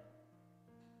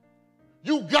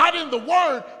 You got in the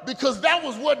Word because that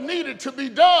was what needed to be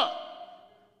done.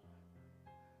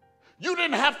 You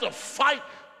didn't have to fight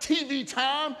TV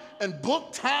time and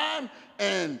book time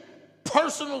and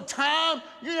personal time.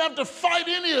 You didn't have to fight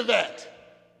any of that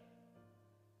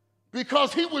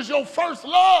because He was your first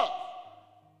love.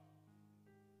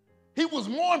 He was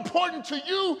more important to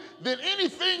you than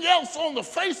anything else on the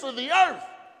face of the earth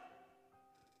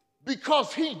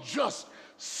because He just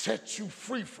set you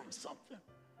free from something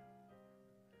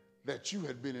that you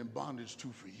had been in bondage to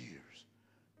for years.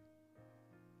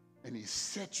 And He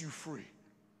set you free,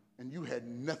 and you had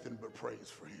nothing but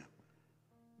praise for Him.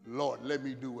 Lord, let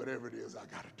me do whatever it is I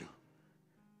got to do.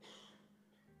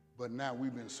 But now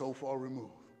we've been so far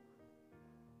removed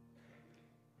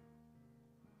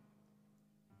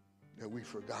that we've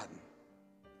forgotten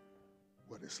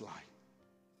what it's like.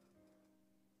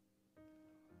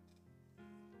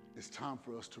 It's time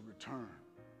for us to return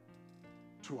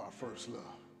to our first love.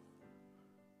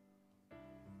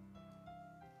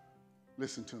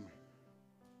 Listen to me.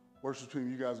 Worship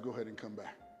team, you guys go ahead and come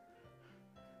back.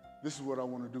 This is what I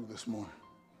want to do this morning.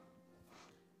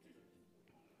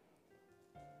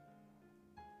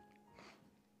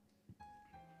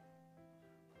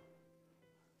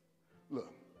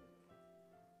 Look,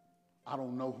 I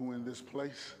don't know who in this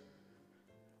place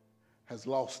has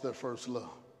lost their first love.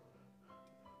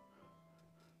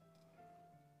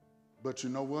 But you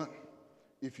know what?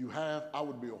 If you have, I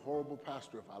would be a horrible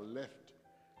pastor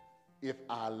if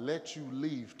I let you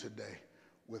leave today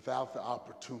without the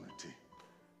opportunity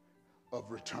of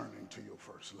returning to your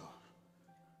first love.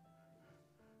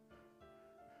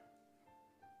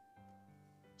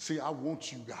 See, I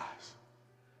want you guys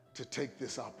to take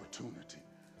this opportunity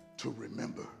to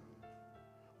remember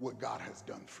what God has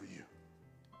done for you.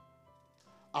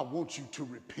 I want you to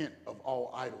repent of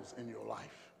all idols in your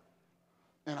life.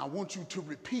 And I want you to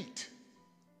repeat,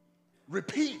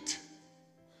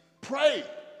 pray,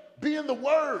 be in the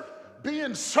Word, be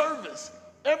in service.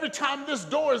 Every time this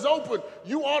door is open,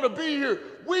 you ought to be here.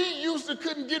 We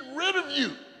couldn't get rid of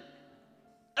you.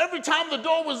 Every time the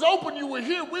door was open, you were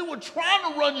here. We were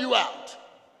trying to run you out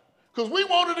because we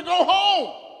wanted to go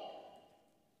home.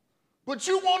 But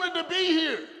you wanted to be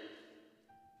here.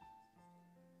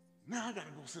 Now I got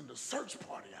to go send a search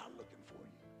party out looking for you.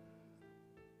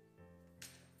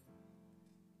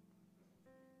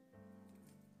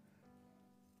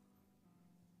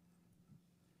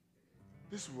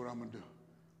 This is what I'm going to do.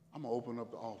 I'm going to open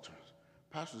up the altars.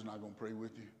 Pastor's not going to pray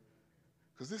with you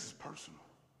because this is personal.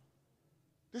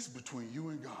 This is between you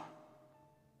and God.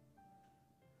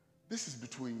 This is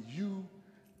between you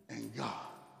and God.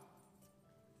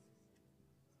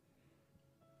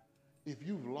 If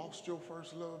you've lost your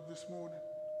first love this morning,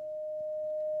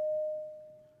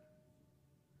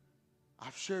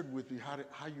 I've shared with you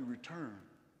how you return.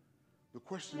 The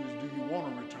question is, do you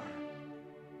want to return?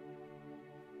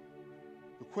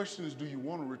 The question is, do you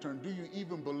want to return? Do you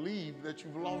even believe that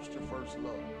you've lost your first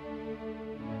love?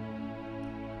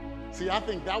 See, I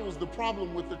think that was the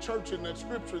problem with the church in that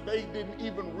scripture. They didn't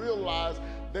even realize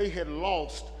they had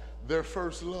lost their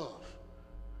first love.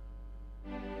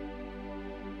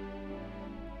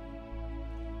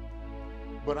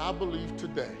 But I believe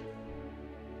today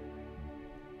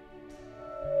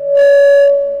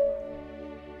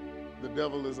the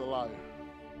devil is a liar.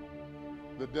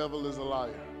 The devil is a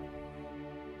liar.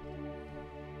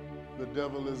 The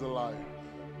devil is a liar.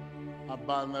 I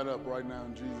bind that up right now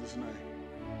in Jesus' name.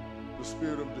 The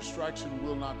spirit of distraction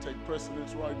will not take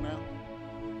precedence right now.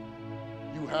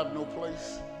 You have no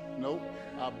place. Nope.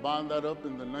 I bind that up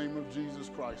in the name of Jesus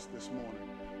Christ this morning.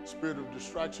 Spirit of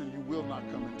distraction, you will not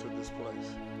come into this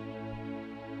place.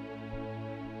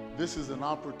 This is an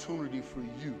opportunity for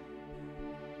you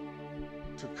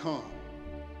to come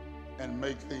and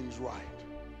make things right.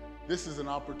 This is an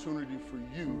opportunity for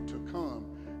you to come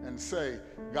and say,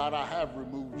 God, I have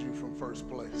removed you from first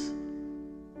place,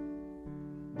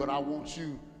 but I want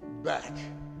you back.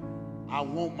 I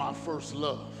want my first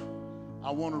love.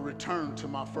 I want to return to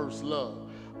my first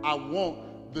love. I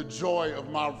want the joy of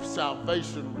my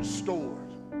salvation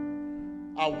restored.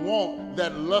 I want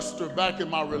that luster back in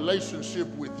my relationship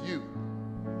with you.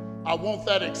 I want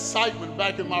that excitement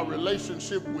back in my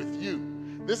relationship with you.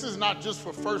 This is not just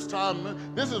for first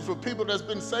time. This is for people that's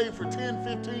been saved for 10,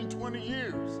 15, 20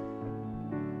 years.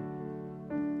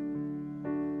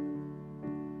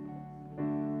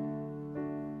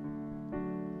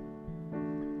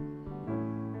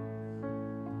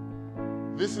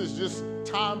 This is just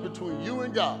time between you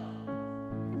and God.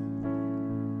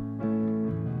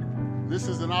 This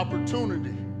is an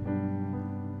opportunity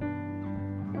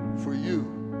for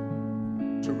you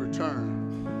to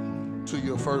return to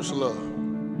your first love.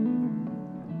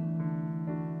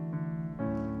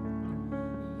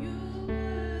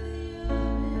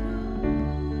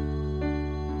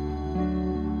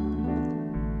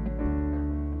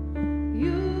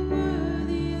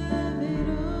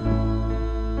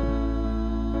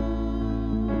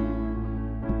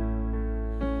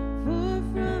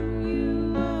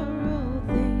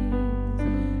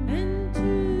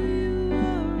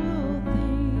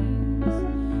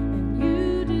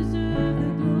 Deserve the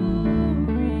glory.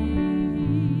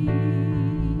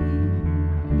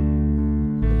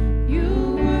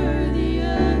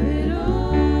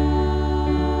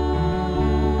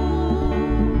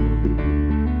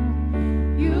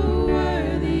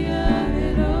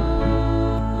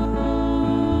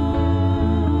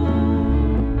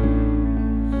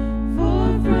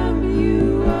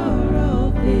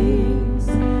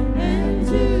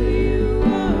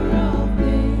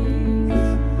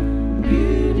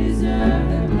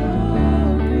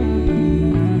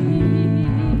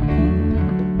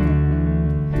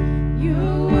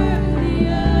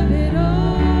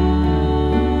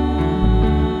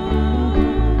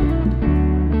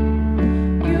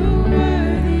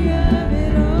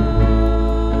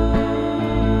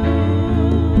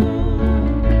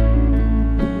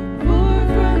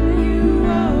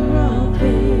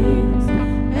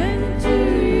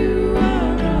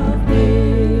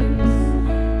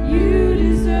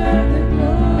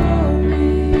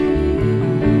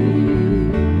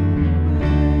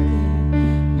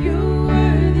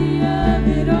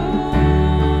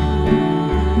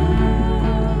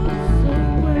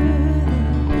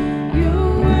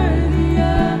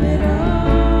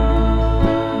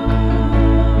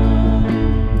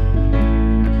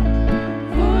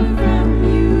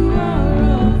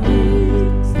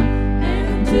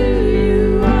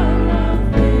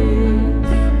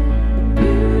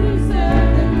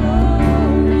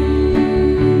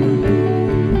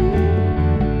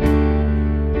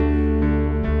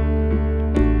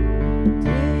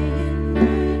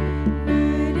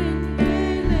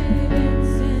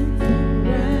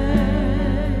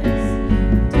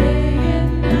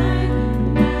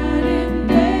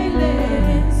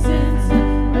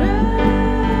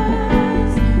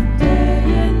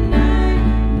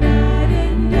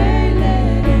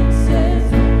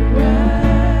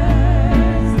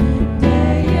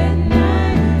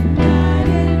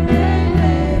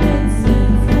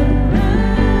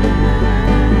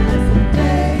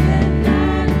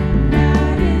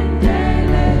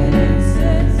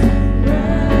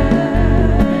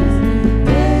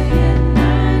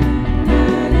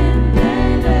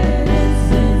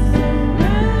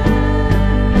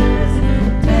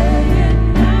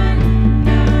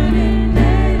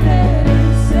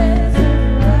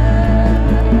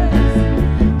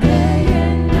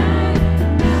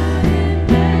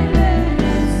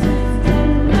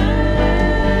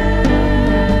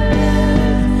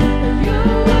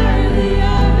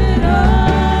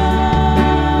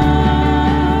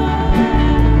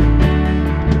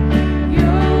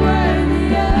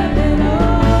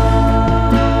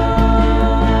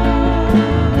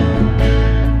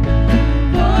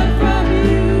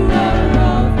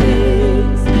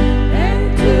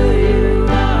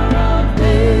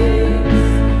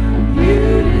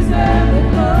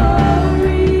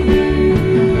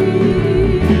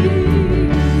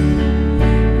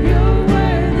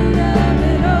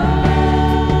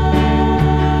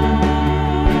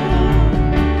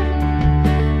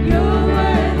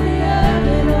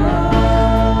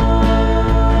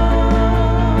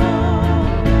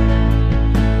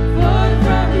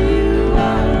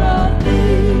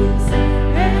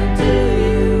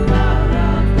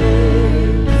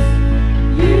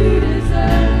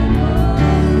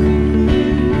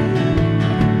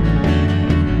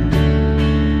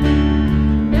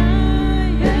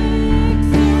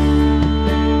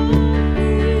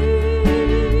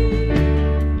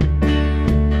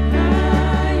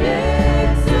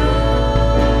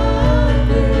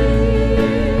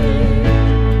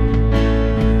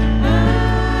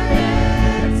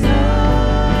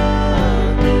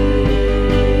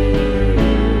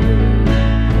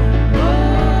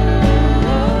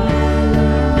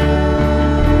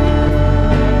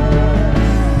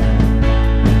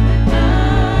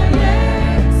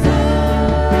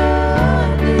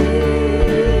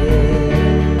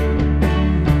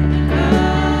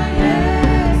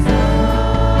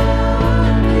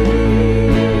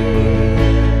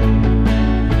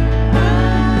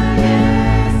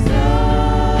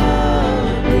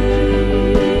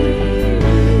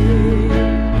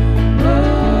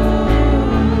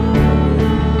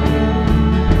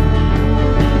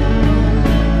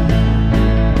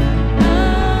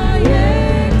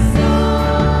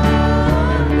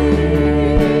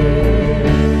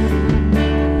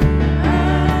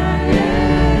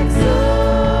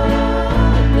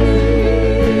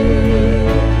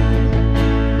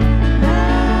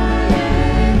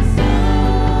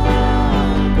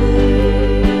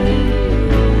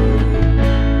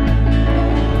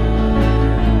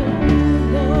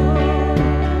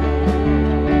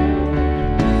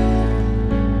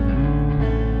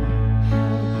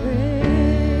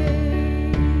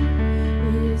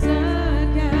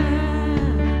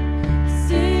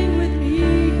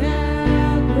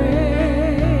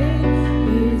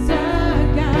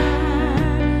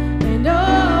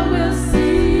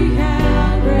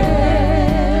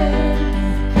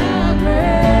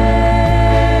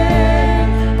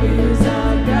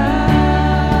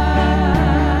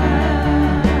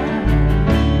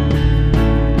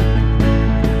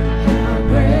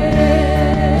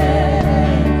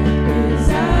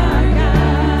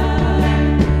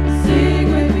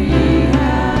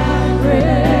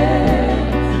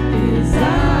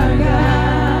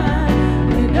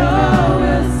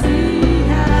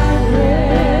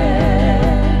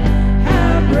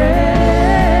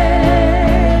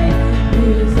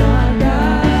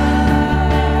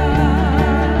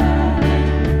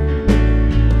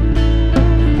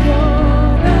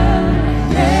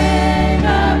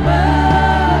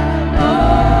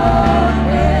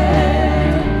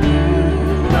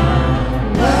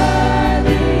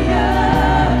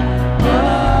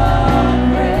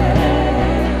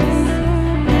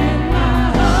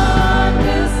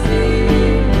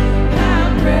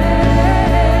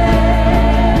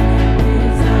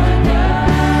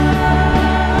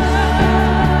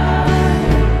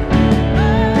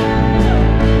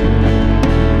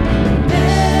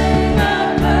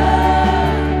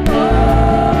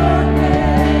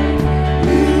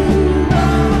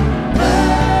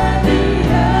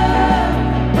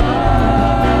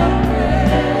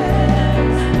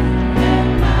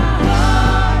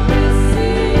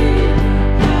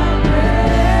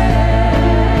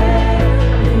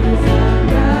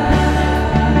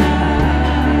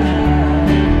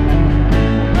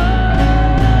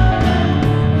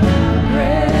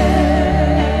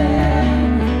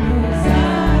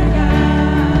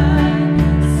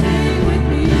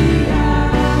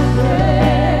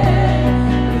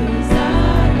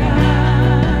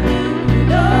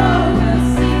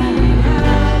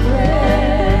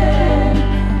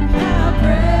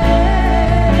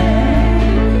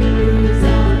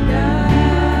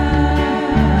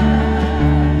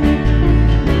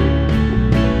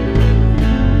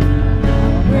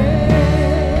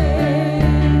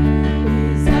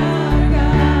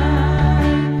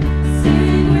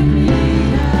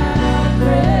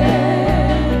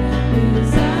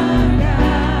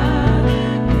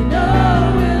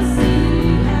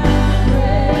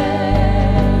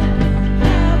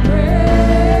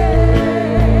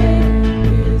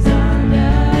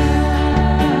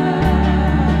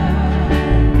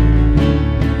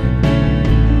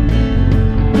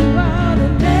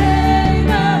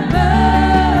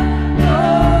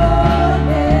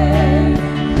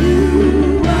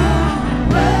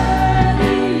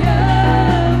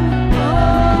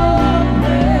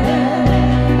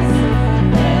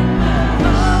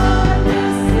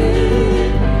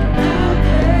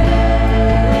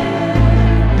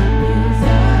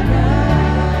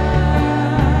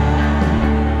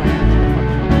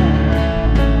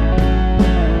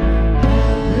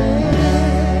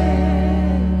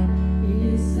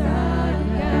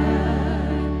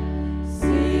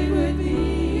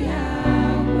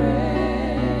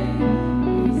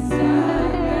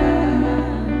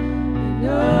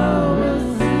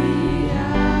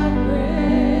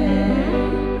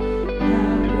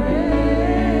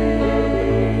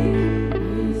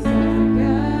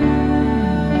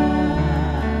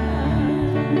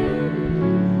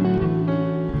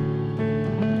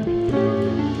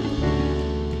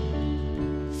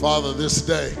 Father, this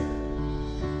day,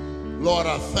 Lord,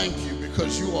 I thank you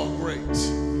because you are great.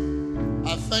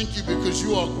 I thank you because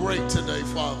you are great today,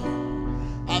 Father.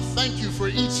 I thank you for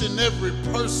each and every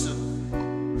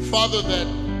person, Father, that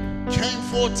came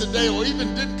forth today or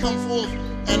even didn't come forth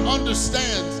and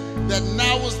understands that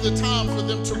now is the time for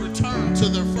them to return to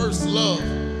their first love.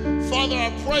 Father,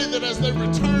 I pray that as they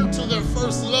return to their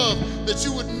first love, that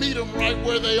you would meet them right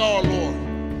where they are,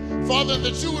 Lord. Father,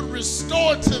 that you would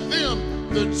restore to them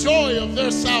the joy of their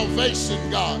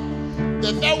salvation, God.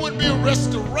 That there would be a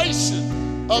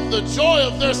restoration of the joy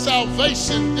of their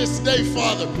salvation this day,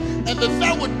 Father. And that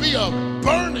there would be a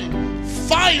burning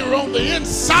fire on the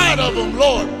inside of them,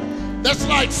 Lord. That's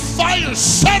like fire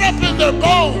shut up in their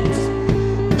bones.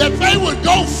 That they would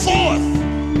go forth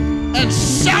and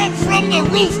shout from the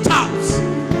rooftops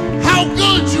how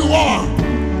good you are.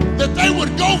 That they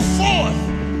would go forth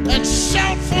and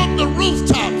shout from the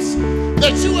rooftops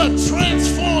that you have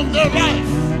transformed their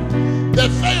life.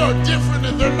 That they are different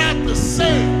and they're not the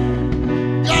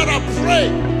same. God, I pray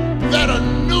that a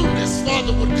newness,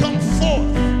 Father, would come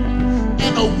forth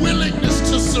and a willingness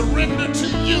to surrender to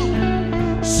you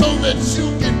so that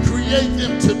you can create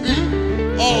them to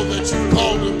be all that you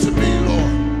called them to be,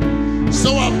 Lord.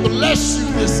 So I bless you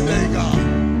this day, God.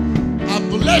 I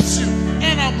bless you,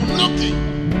 and I'm looking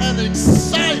and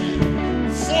excited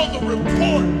for the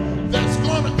report that's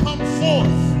going to come forth.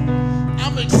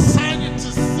 I'm excited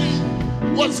to see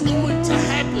what's going to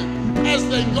happen as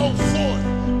they go forth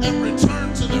and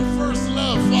return to their first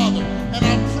love, Father. And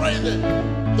I pray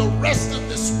that the rest of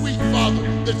this week, Father,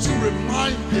 that you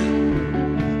remind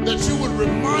them, that you would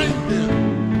remind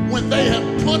them when they have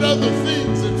put other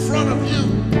things in front of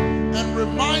you, and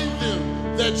remind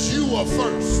them that you are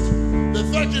first, that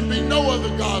there can be no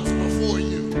other gods before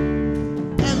you,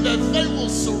 and that they will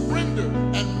surrender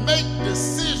and make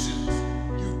decisions.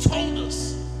 You told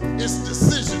us it's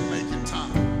decision-making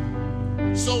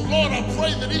time. So, Lord, I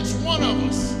pray that each one of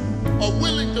us are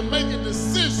willing to make a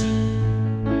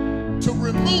decision to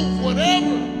remove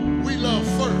whatever we love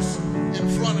first in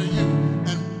front of you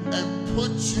and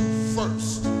put you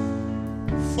first.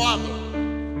 Father,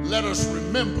 let us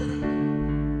remember.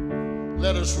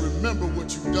 Let us remember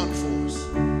what you've done for us.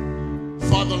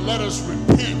 Father, let us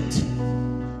repent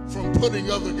from putting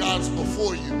other gods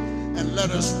before you, and let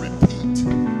us repeat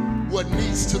what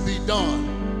needs to be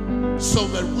done so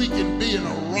that we can be in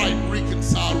a right,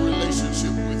 reconciled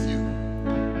relationship with you.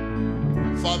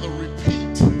 Father,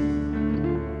 repeat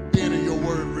being in your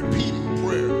word, repeating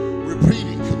prayer,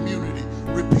 repeating community,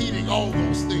 repeating all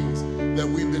those things that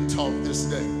we've been taught this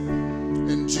day.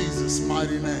 In Jesus'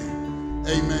 mighty name,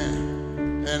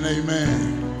 amen and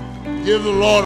amen. Give the Lord